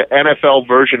has like the NFL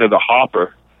version of the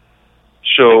Hopper.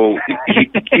 So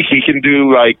he can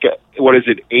do 8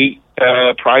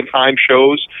 primetime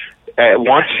shows at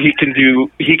once. He can do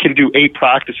 8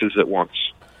 practices at once.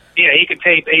 Yeah, he could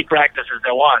tape 8 practices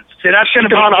at once. See, that's going to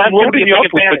be. I'm loading you up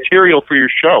with material for your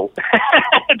show.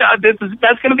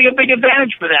 That's going to be a big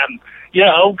advantage for them.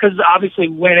 Because obviously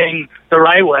winning the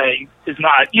right way is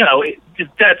not.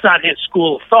 That's not his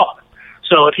school of thought.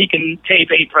 So if he can tape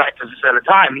 8 practices at a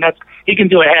time, he can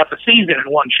do a half a season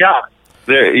in one shot.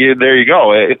 There you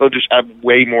go. He'll just have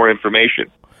way more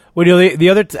information. Well, the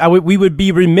other, we would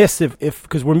be remiss if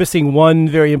because we're missing one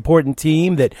very important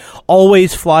team that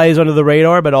always flies under the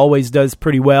radar, but always does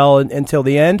pretty well until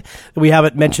the end. That we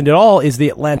haven't mentioned at all is the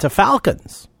Atlanta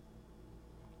Falcons.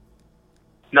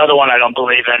 Another one I don't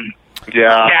believe in.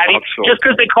 Yeah, just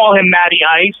because they call him Matty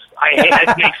Ice,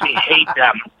 it makes me hate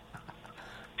them.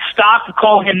 Stop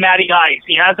calling him Matty Ice.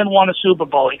 He hasn't won a Super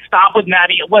Bowl. Stop with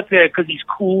Matty. What's it? Because he's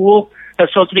cool.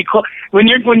 That's supposed to be cool. When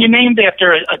you're named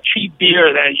after a cheap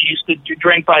beer that you used to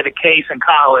drink by the case in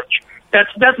college,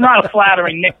 that's not a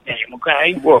flattering nickname,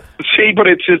 okay? Well, see, but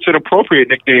it's an appropriate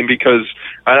nickname because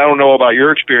I don't know about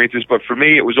your experiences, but for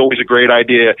me, it was always a great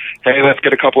idea. Hey, let's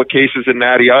get a couple of cases of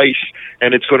Natty Ice,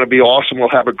 and it's going to be awesome. We'll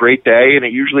have a great day, and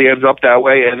it usually ends up that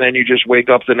way. And then you just wake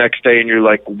up the next day, and you're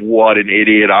like, "What an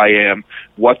idiot I am!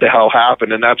 What the hell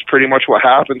happened?" And that's pretty much what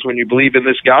happens when you believe in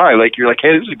this guy. Like you're like,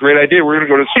 "Hey, this is a great idea. We're going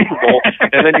to go to the Super Bowl,"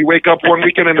 and then you wake up one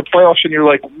weekend in the playoffs, and you're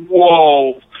like,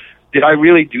 "Whoa, did I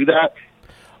really do that?"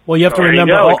 Well, you have to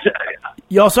remember.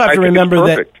 You also have to remember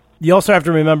that. You also have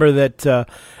to remember that.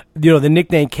 The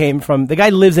nickname came from the guy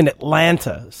lives in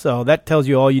Atlanta, so that tells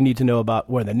you all you need to know about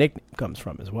where the nickname comes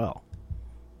from as well.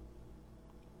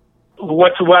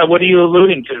 What are you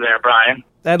alluding to there, Brian?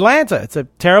 Atlanta. It's a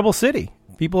terrible city.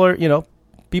 People aren't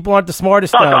the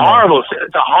smartest. It's a horrible city.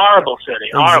 It's a horrible city.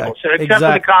 Horrible city. Except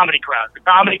for the comedy crowd. The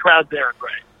comedy crowds there are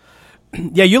great.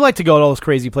 Yeah, you like to go to all those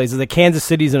crazy places. Like Kansas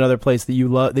City's another place that you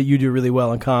love, that you do really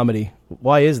well in comedy.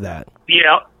 Why is that?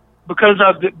 Yeah, because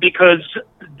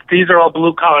these are all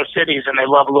blue collar cities and they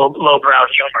love lowbrow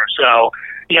humor. So,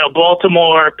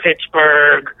 Baltimore,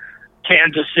 Pittsburgh,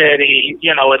 Kansas City,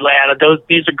 Atlanta.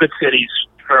 These are good cities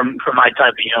for my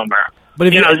type of humor. But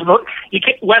if you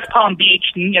get West Palm Beach,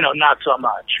 not so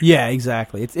much. Yeah,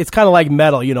 exactly. It's kind of like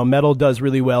metal. Metal does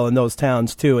really well in those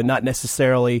towns too, and not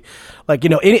necessarily like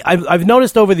I've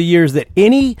noticed over the years that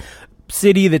any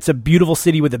city that's a beautiful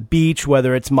city with a beach,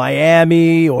 whether it's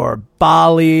Miami or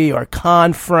Bali or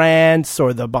Cannes, France,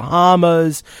 or the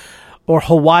Bahamas or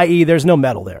Hawaii, there's no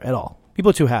metal there at all.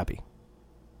 People are too happy.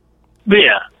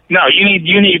 Yeah, no, you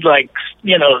need like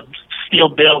steel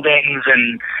buildings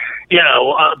and.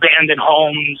 Abandoned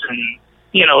homes and,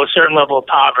 a certain level of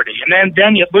poverty. And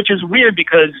then which is weird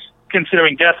because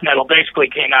considering death metal basically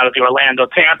came out of the Orlando,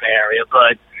 Tampa area.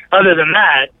 But other than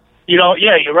that,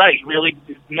 you're right. Really,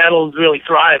 metal really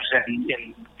thrives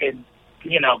in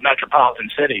metropolitan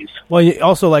cities. Well,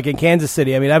 also like in Kansas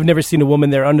City, I mean, I've never seen a woman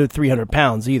there under 300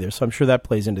 pounds either. So I'm sure that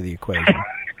plays into the equation.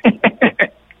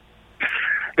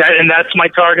 And that's my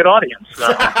target audience.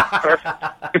 So.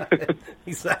 Perfect.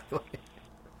 Exactly.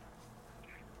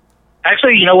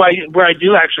 Actually, where I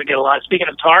do actually get a lot, speaking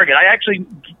of Target, I actually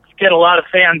get a lot of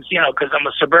fans, because I'm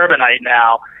a suburbanite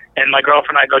now, and my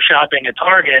girlfriend and I go shopping at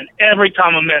Target, and every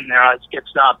time I'm in there, I get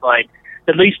stopped like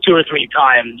at least 2 or 3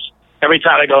 times every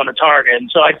time I go into Target. And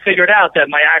so I figured out that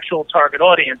my actual target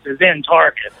audience is in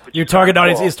Target. Your target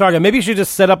audience is Target. Maybe you should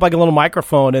just set up like a little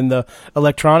microphone in the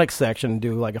electronics section and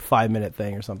do like a 5-minute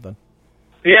thing or something.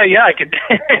 Yeah, I could.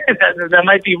 that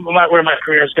might be where my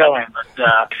career is going.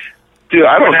 But dude,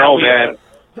 I don't know, man.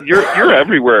 You're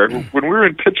everywhere. When we were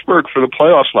in Pittsburgh for the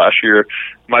playoffs last year,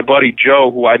 my buddy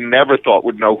Joe, who I never thought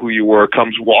would know who you were,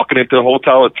 comes walking into the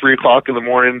hotel at 3:00 in the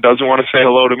morning, doesn't want to say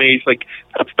hello to me. He's like,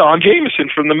 "That's Don Jameson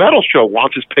from the Metal Show."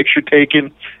 Wants his picture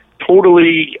taken.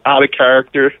 Totally out of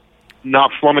character,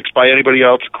 not flummoxed by anybody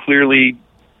else. Clearly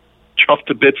chuffed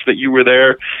to bits that you were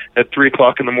there at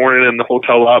 3:00 in the morning in the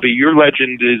hotel lobby. Your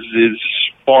legend is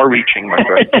far-reaching, my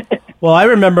friend. Well, I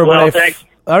remember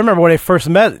when I first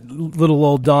met little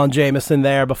old Don Jameson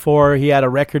there before he had a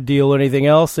record deal or anything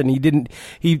else, and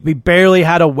he barely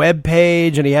had a web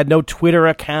page, and he had no Twitter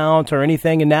account or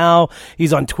anything, and now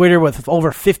he's on Twitter with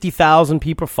over 50,000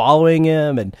 people following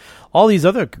him and all these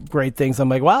other great things. I'm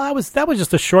like, wow, that was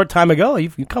just a short time ago.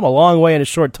 You've come a long way in a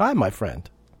short time, my friend.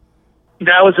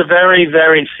 That was a very,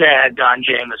 very sad Don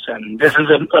Jameson. This is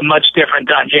a much different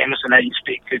Don Jameson that you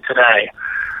speak to today.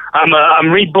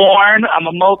 I'm reborn. I'm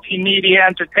a multimedia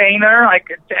entertainer. I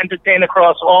can entertain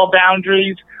across all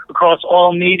boundaries, across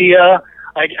all media.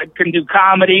 I can do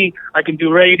comedy. I can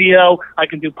do radio. I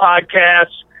can do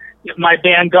podcasts. My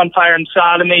band Gunfire and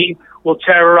Sodomy will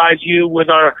terrorize you with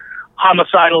our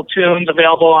homicidal tunes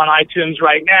available on iTunes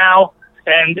right now.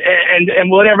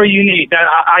 And whatever you need,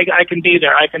 I can be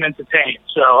there. I can entertain.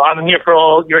 So I'm here for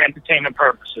all your entertainment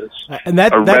purposes. And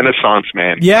that Renaissance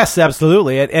man. Yes,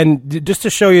 absolutely. And just to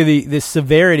show you the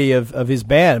severity of his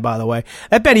band, by the way,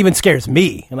 that band even scares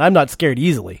me, and I'm not scared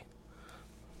easily.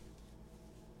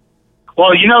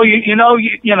 Well, you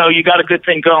got a good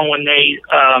thing going when they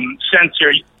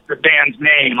censor the band's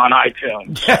name on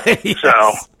iTunes. Yes.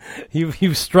 So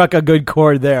you've struck a good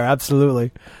chord there.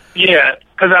 Absolutely. Yeah.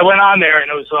 Because I went on there and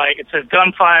it was like, it says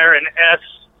Gunfire and S,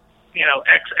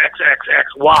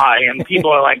 XXXXY, and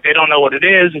people are like, they don't know what it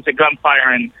is. It's a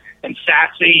Gunfire and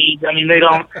Sassy. I mean,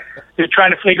 they're trying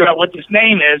to figure out what this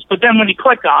name is. But then when you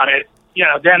click on it,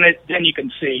 then you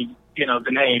can see,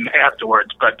 the name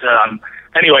afterwards. But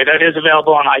anyway, that is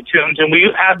available on iTunes, and we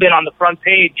have been on the front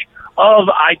page of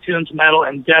iTunes metal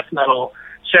and death metal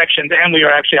sections, and we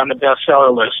are actually on the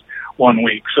bestseller list one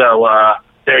week. So,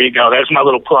 there you go. There's my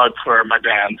little plug for my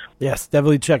band. Yes,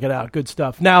 definitely check it out. Good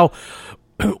stuff. Now,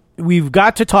 we've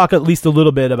got to talk at least a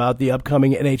little bit about the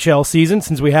upcoming NHL season,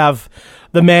 since we have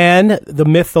the man, the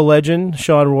myth, the legend,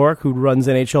 Sean Rourke, who runs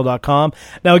NHL.com.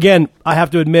 Now, again, I have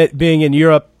to admit, being in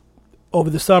Europe over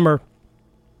the summer,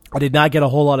 I did not get a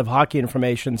whole lot of hockey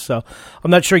information, so I'm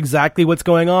not sure exactly what's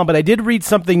going on, but I did read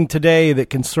something today that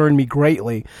concerned me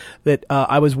greatly that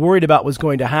I was worried about was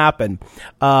going to happen.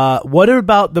 What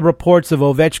about the reports of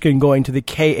Ovechkin going to the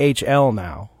KHL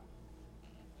now?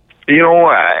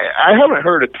 I haven't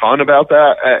heard a ton about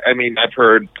that. I mean, I've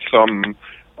heard some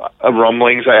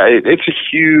rumblings. It's a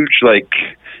huge,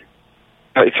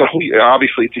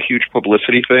 obviously it's a huge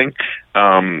publicity thing.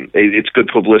 It's good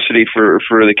publicity for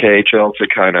the KHL to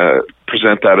kind of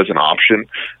present that as an option.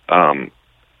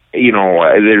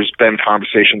 There's been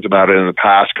conversations about it in the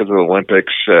past because of the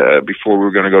Olympics. Before we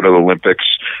were going to go to the Olympics,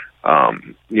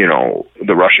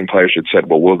 the Russian players had said,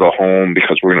 well, we'll go home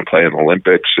because we're going to play in the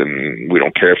Olympics, and we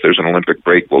don't care if there's an Olympic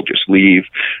break, we'll just leave.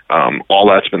 All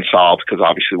that's been solved because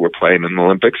obviously we're playing in the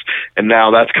Olympics. And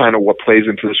now that's kind of what plays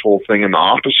into this whole thing in the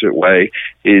opposite way,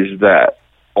 is that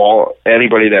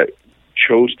anybody that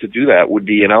chose to do that would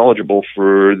be ineligible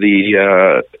for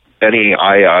the any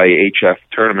IIHF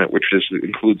tournament, which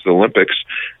includes the Olympics.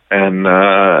 And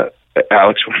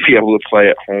Alex would be able to play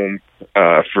at home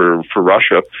for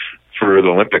Russia for the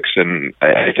Olympics, and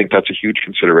I think that's a huge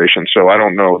consideration. So I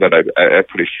don't know that I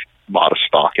put a lot of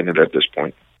stock in it at this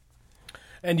point.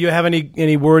 And do you have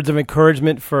any words of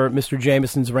encouragement for Mr.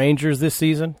 Jameson's Rangers this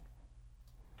season?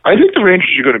 I think the Rangers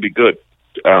are going to be good.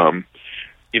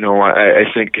 I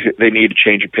think they need a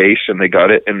change of pace, and they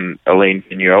got it. And Alain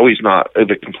Vigneault, he's not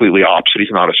the completely opposite. He's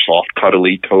not a soft,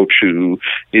 cuddly coach who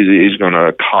is going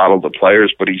to coddle the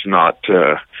players, but he's not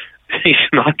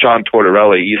John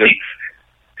Tortorella either.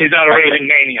 He's not a raving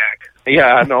maniac.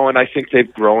 Yeah, no, and I think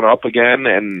they've grown up again,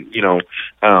 and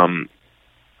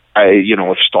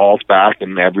if Stahl's back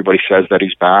and everybody says that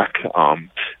he's back, and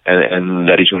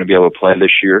that he's going to be able to play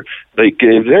this year,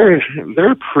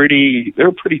 they're a pretty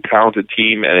talented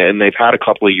team, and they've had a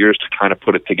couple of years to kind of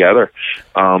put it together.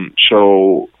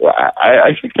 So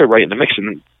I think they're right in the mix.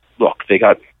 And look, they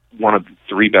got one of the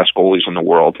 3 best goalies in the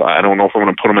world. I don't know if I'm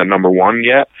going to put him at number 1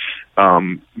 yet,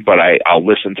 but I'll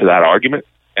listen to that argument,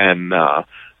 and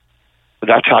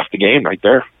that's half the game right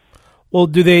there. Well,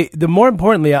 more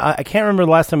importantly, I can't remember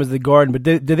the last time it was the Garden, but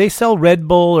do they sell Red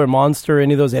Bull or Monster,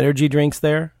 any of those energy drinks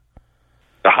there?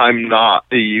 I'm not.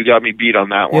 You got me beat on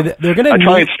that one. Yeah, they're gonna I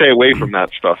try and stay away from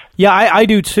that stuff. Yeah, I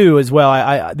do too as well.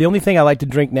 The only thing I like to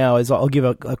drink now is, I'll give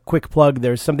a quick plug.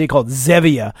 There's something called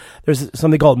Zevia. There's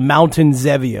something called Mountain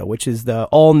Zevia, which is the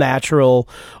all natural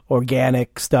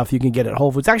organic stuff you can get at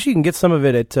Whole Foods. Actually, you can get some of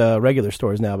it at regular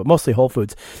stores now, but mostly Whole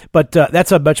Foods. But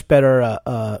that's a much better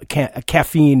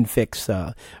caffeine fix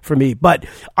for me. But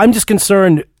I'm just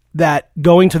concerned that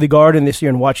going to the Garden this year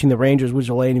and watching the Rangers with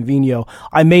Gilles and Vigneault,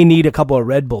 I may need a couple of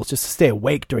Red Bulls just to stay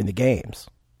awake during the games.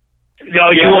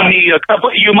 No, you will need a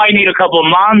couple. You might need a couple of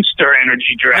Monster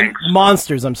energy drinks.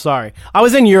 Monsters, I'm sorry. I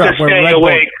was in Europe where Red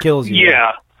Bull kills you.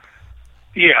 Yeah.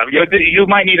 You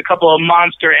might need a couple of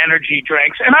Monster energy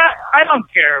drinks, and I don't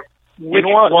care which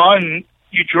one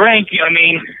you drink. I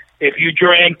mean, if you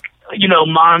drink,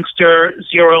 Monster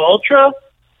Zero Ultra,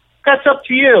 that's up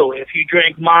to you. If you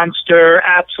drink Monster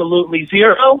Absolutely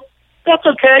Zero, that's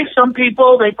okay. Some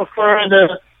people, they prefer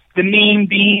the Mean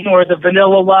Bean or the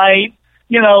Vanilla Light.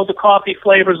 The coffee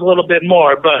flavors a little bit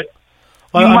more, but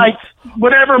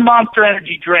whatever Monster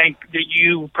Energy drink that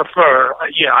you prefer,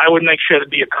 I would make sure to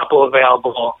be a couple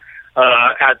available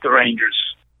at the Rangers.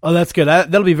 Oh, that's good.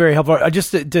 That'll be very helpful.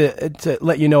 Just to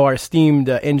let you know, our esteemed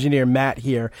engineer Matt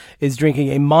here is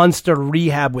drinking a Monster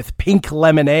Rehab with pink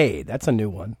lemonade. That's a new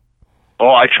one.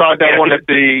 Oh, I tried that one at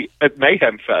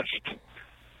Mayhem Fest.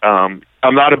 I'm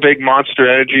not a big Monster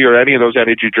Energy or any of those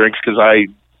energy drinks because I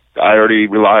already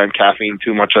rely on caffeine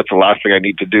too much. That's the last thing I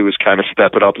need to do is kind of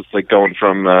step it up. It's like going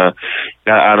from I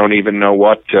don't even know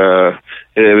what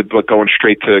going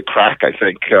straight to crack, I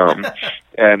think.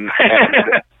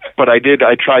 But I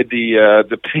tried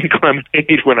the pink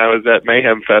lemonade when I was at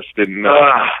Mayhem Fest in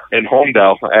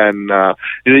Holmdel, and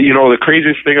the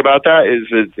craziest thing about that is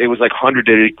it was like 100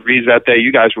 degrees that day.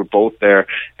 You guys were both there,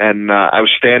 and I was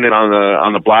standing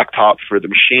on the blacktop for the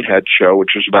Machine Head show,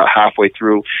 which was about halfway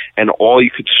through, and all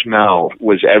you could smell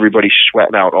was everybody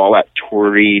sweating out all that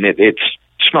taurine. It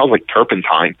smells like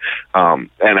turpentine, and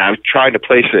I tried to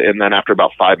place it, and then after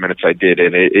about 5 minutes I did,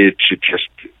 and it's just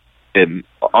an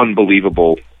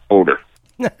unbelievable odor.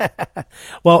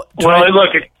 Well,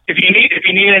 look, if you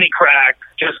need any crack,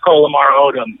 just call Lamar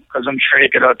Odom because I'm sure he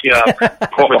could hook you up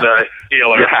with a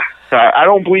dealer. Yeah. I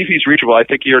don't believe he's reachable. I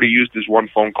think he already used his one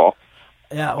phone call.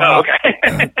 Yeah, well,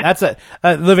 okay. That's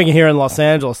living here in Los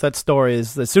Angeles, that story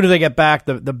is, as soon as I get back,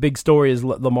 the big story is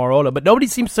Lamar Odom. But nobody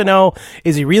seems to know,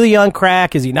 is he really on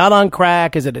crack? Is he not on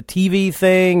crack? Is it a TV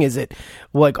thing? Is it,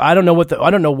 I don't know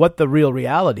what the real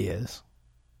reality is.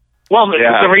 Well,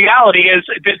 the reality is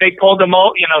they pulled him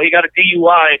out. He got a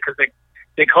DUI because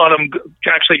they caught him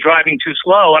actually driving too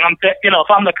slow. And if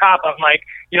I'm the cop, I'm like,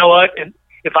 you know what?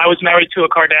 If I was married to a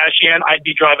Kardashian, I'd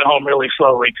be driving home really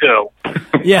slowly too.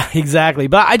 Yeah, exactly.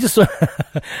 But I just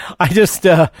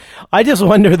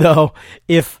wonder though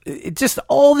if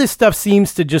all this stuff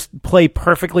seems to just play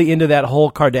perfectly into that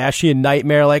whole Kardashian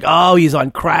nightmare. Like, oh, he's on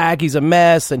crack, he's a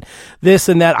mess, and this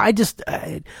and that.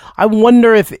 I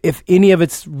wonder if any of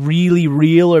it's really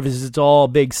real, or if it's all a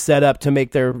big setup to make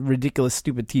their ridiculous,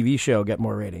 stupid TV show get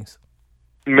more ratings.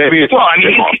 Maybe it's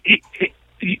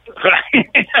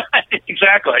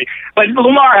exactly. But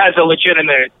Lamar has a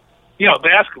legitimate,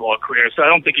 basketball career, so I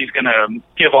don't think he's going to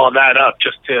give all that up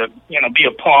just to, be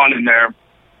a pawn in their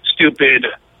stupid,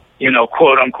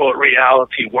 quote unquote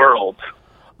reality world.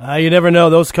 You never know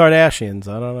those Kardashians.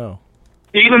 I don't know.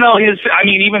 Even though his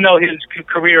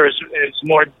career is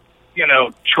more,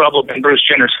 trouble than Bruce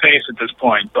Jenner's face at this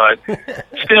point, but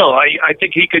still, I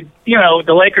think he could.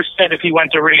 The Lakers said if he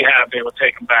went to rehab, they would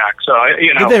take him back. So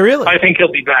Did they really? I think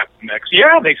he'll be back next.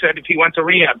 Yeah, they said if he went to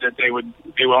rehab, that they would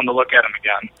be willing to look at him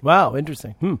again. Wow,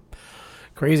 interesting.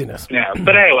 Craziness. Yeah,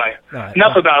 but anyway,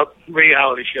 enough about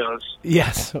reality shows.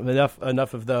 Yes,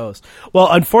 enough of those.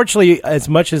 Well, unfortunately, as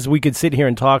much as we could sit here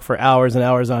and talk for hours and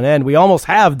hours on end, we almost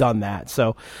have done that.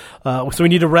 So we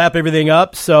need to wrap everything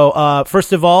up. So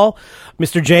first of all,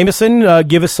 Mr. Jameson,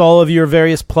 give us all of your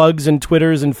various plugs and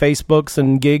Twitters and Facebooks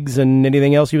and gigs and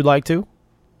anything else you would like to.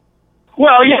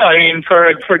 Well, yeah,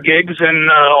 for gigs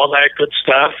and all that good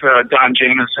stuff,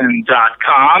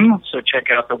 DonJameson.com. So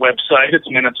check out the website. It's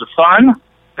Minutes of Fun,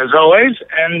 as always.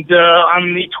 And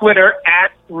on the Twitter,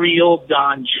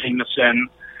 @RealDonJameson.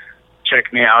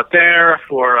 Check me out there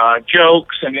for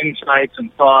jokes and insights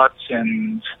and thoughts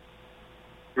and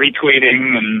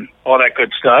retweeting and all that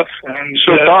good stuff. And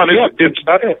so, Don, it's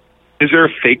about it. Is there a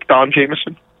fake Don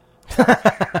Jameson?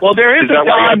 Well, there is Is that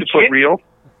why you have to put Don. real?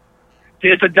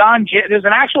 There's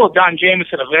an actual Don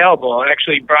Jameson available.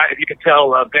 Actually, Brian, if you could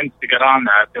tell Vince to get on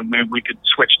that, then maybe we could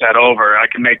switch that over. I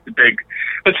can make the big.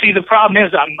 But see, the problem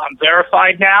is I'm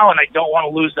verified now, and I don't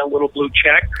want to lose that little blue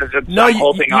check because I'm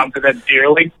holding on to that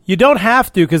dearly. You don't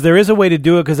have to, because there is a way to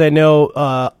do it. Because I know,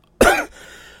 well,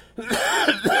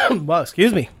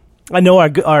 excuse me. I know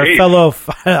our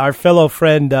fellow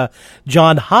friend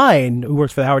John Hine, who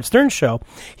works for the Howard Stern Show.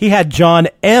 He had John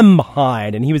M.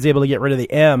 Hine, and he was able to get rid of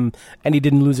the M, and he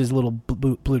didn't lose his little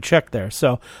blue check there.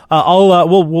 So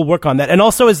we'll work on that. And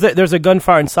also, there's a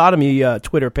Gunfire and Sodomy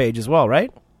Twitter page as well,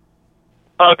 right?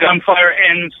 Gunfire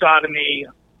and Sodomy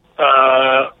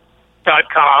 .com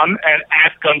and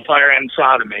at Gunfire and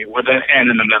Sodomy with an N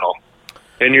in the middle.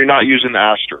 And you're not using the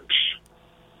asterisks.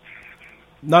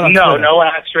 No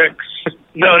asterisks.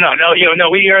 No.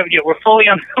 We're fully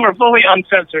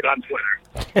uncensored on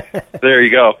Twitter. There you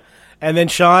go. And then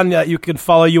Sean, you can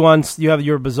follow you on. You have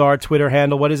your bizarre Twitter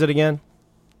handle. What is it again?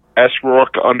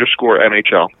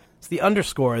 _NHL. It's the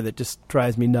underscore that just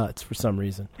drives me nuts for some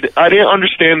reason. I didn't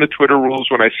understand the Twitter rules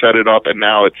when I set it up, and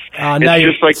now it's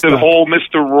just like stuck. the whole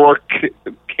Mr. Rourke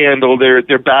candle.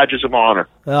 They're badges of honor.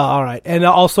 All right. And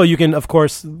also you can, of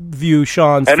course, view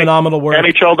Sean's phenomenal work.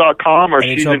 NHL.com. Our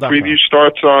season preview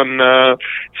starts on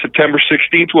September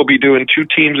 16th. We'll be doing 2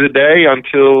 teams a day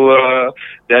until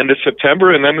the end of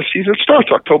September, and then the season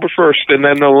starts October 1st. And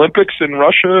then the Olympics in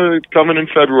Russia coming in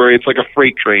February. It's like a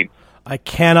freight train. I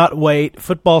cannot wait.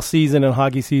 Football season and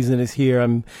hockey season is here.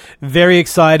 I'm very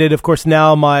excited. Of course,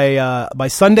 now my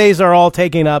Sundays are all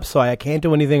taken up, so I can't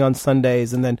do anything on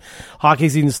Sundays. And then hockey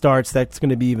season starts. That's going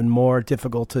to be even more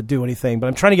difficult to do anything. But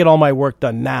I'm trying to get all my work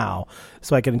done now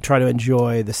so I can try to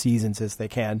enjoy the seasons as they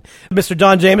can. Mr.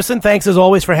 Don Jameson, thanks as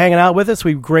always for hanging out with us.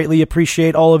 We greatly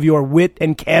appreciate all of your wit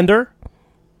and candor.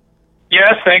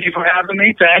 Yes, thank you for having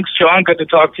me. Thanks, Sean. Good to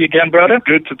talk to you again, brother.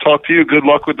 Good to talk to you. Good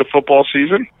luck with the football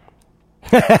season.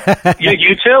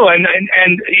 you too, and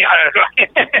yeah,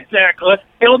 exactly.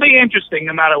 It'll be interesting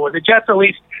no matter what. The Jets, at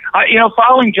least,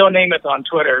 following Joe Namath on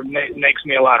Twitter makes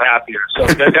me a lot happier. So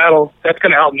that's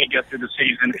going to help me get through the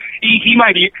season. He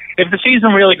might, if the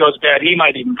season really goes bad, he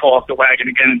might even fall off the wagon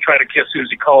again and try to kiss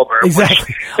Susie Colbert.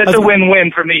 Exactly. That's a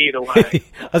win-win for me either way.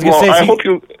 I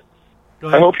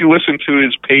hope you listen to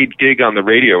his paid gig on the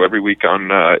radio every week on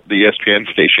the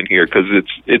ESPN station here, because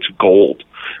it's gold.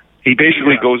 He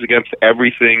basically goes against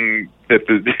everything that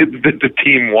the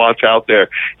team wants out there.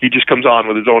 He just comes on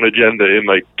with his own agenda and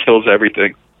kills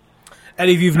everything. And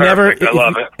if you've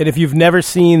never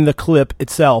seen the clip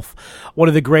itself, one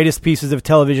of the greatest pieces of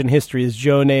television history is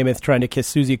Joe Namath trying to kiss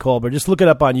Susie Colbert. Just look it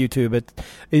up on YouTube.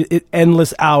 It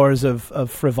endless hours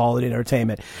of frivolity and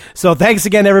entertainment. So thanks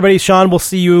again, everybody. Sean, we'll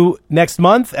see you next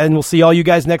month, and we'll see all you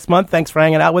guys next month. Thanks for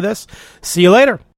hanging out with us. See you later.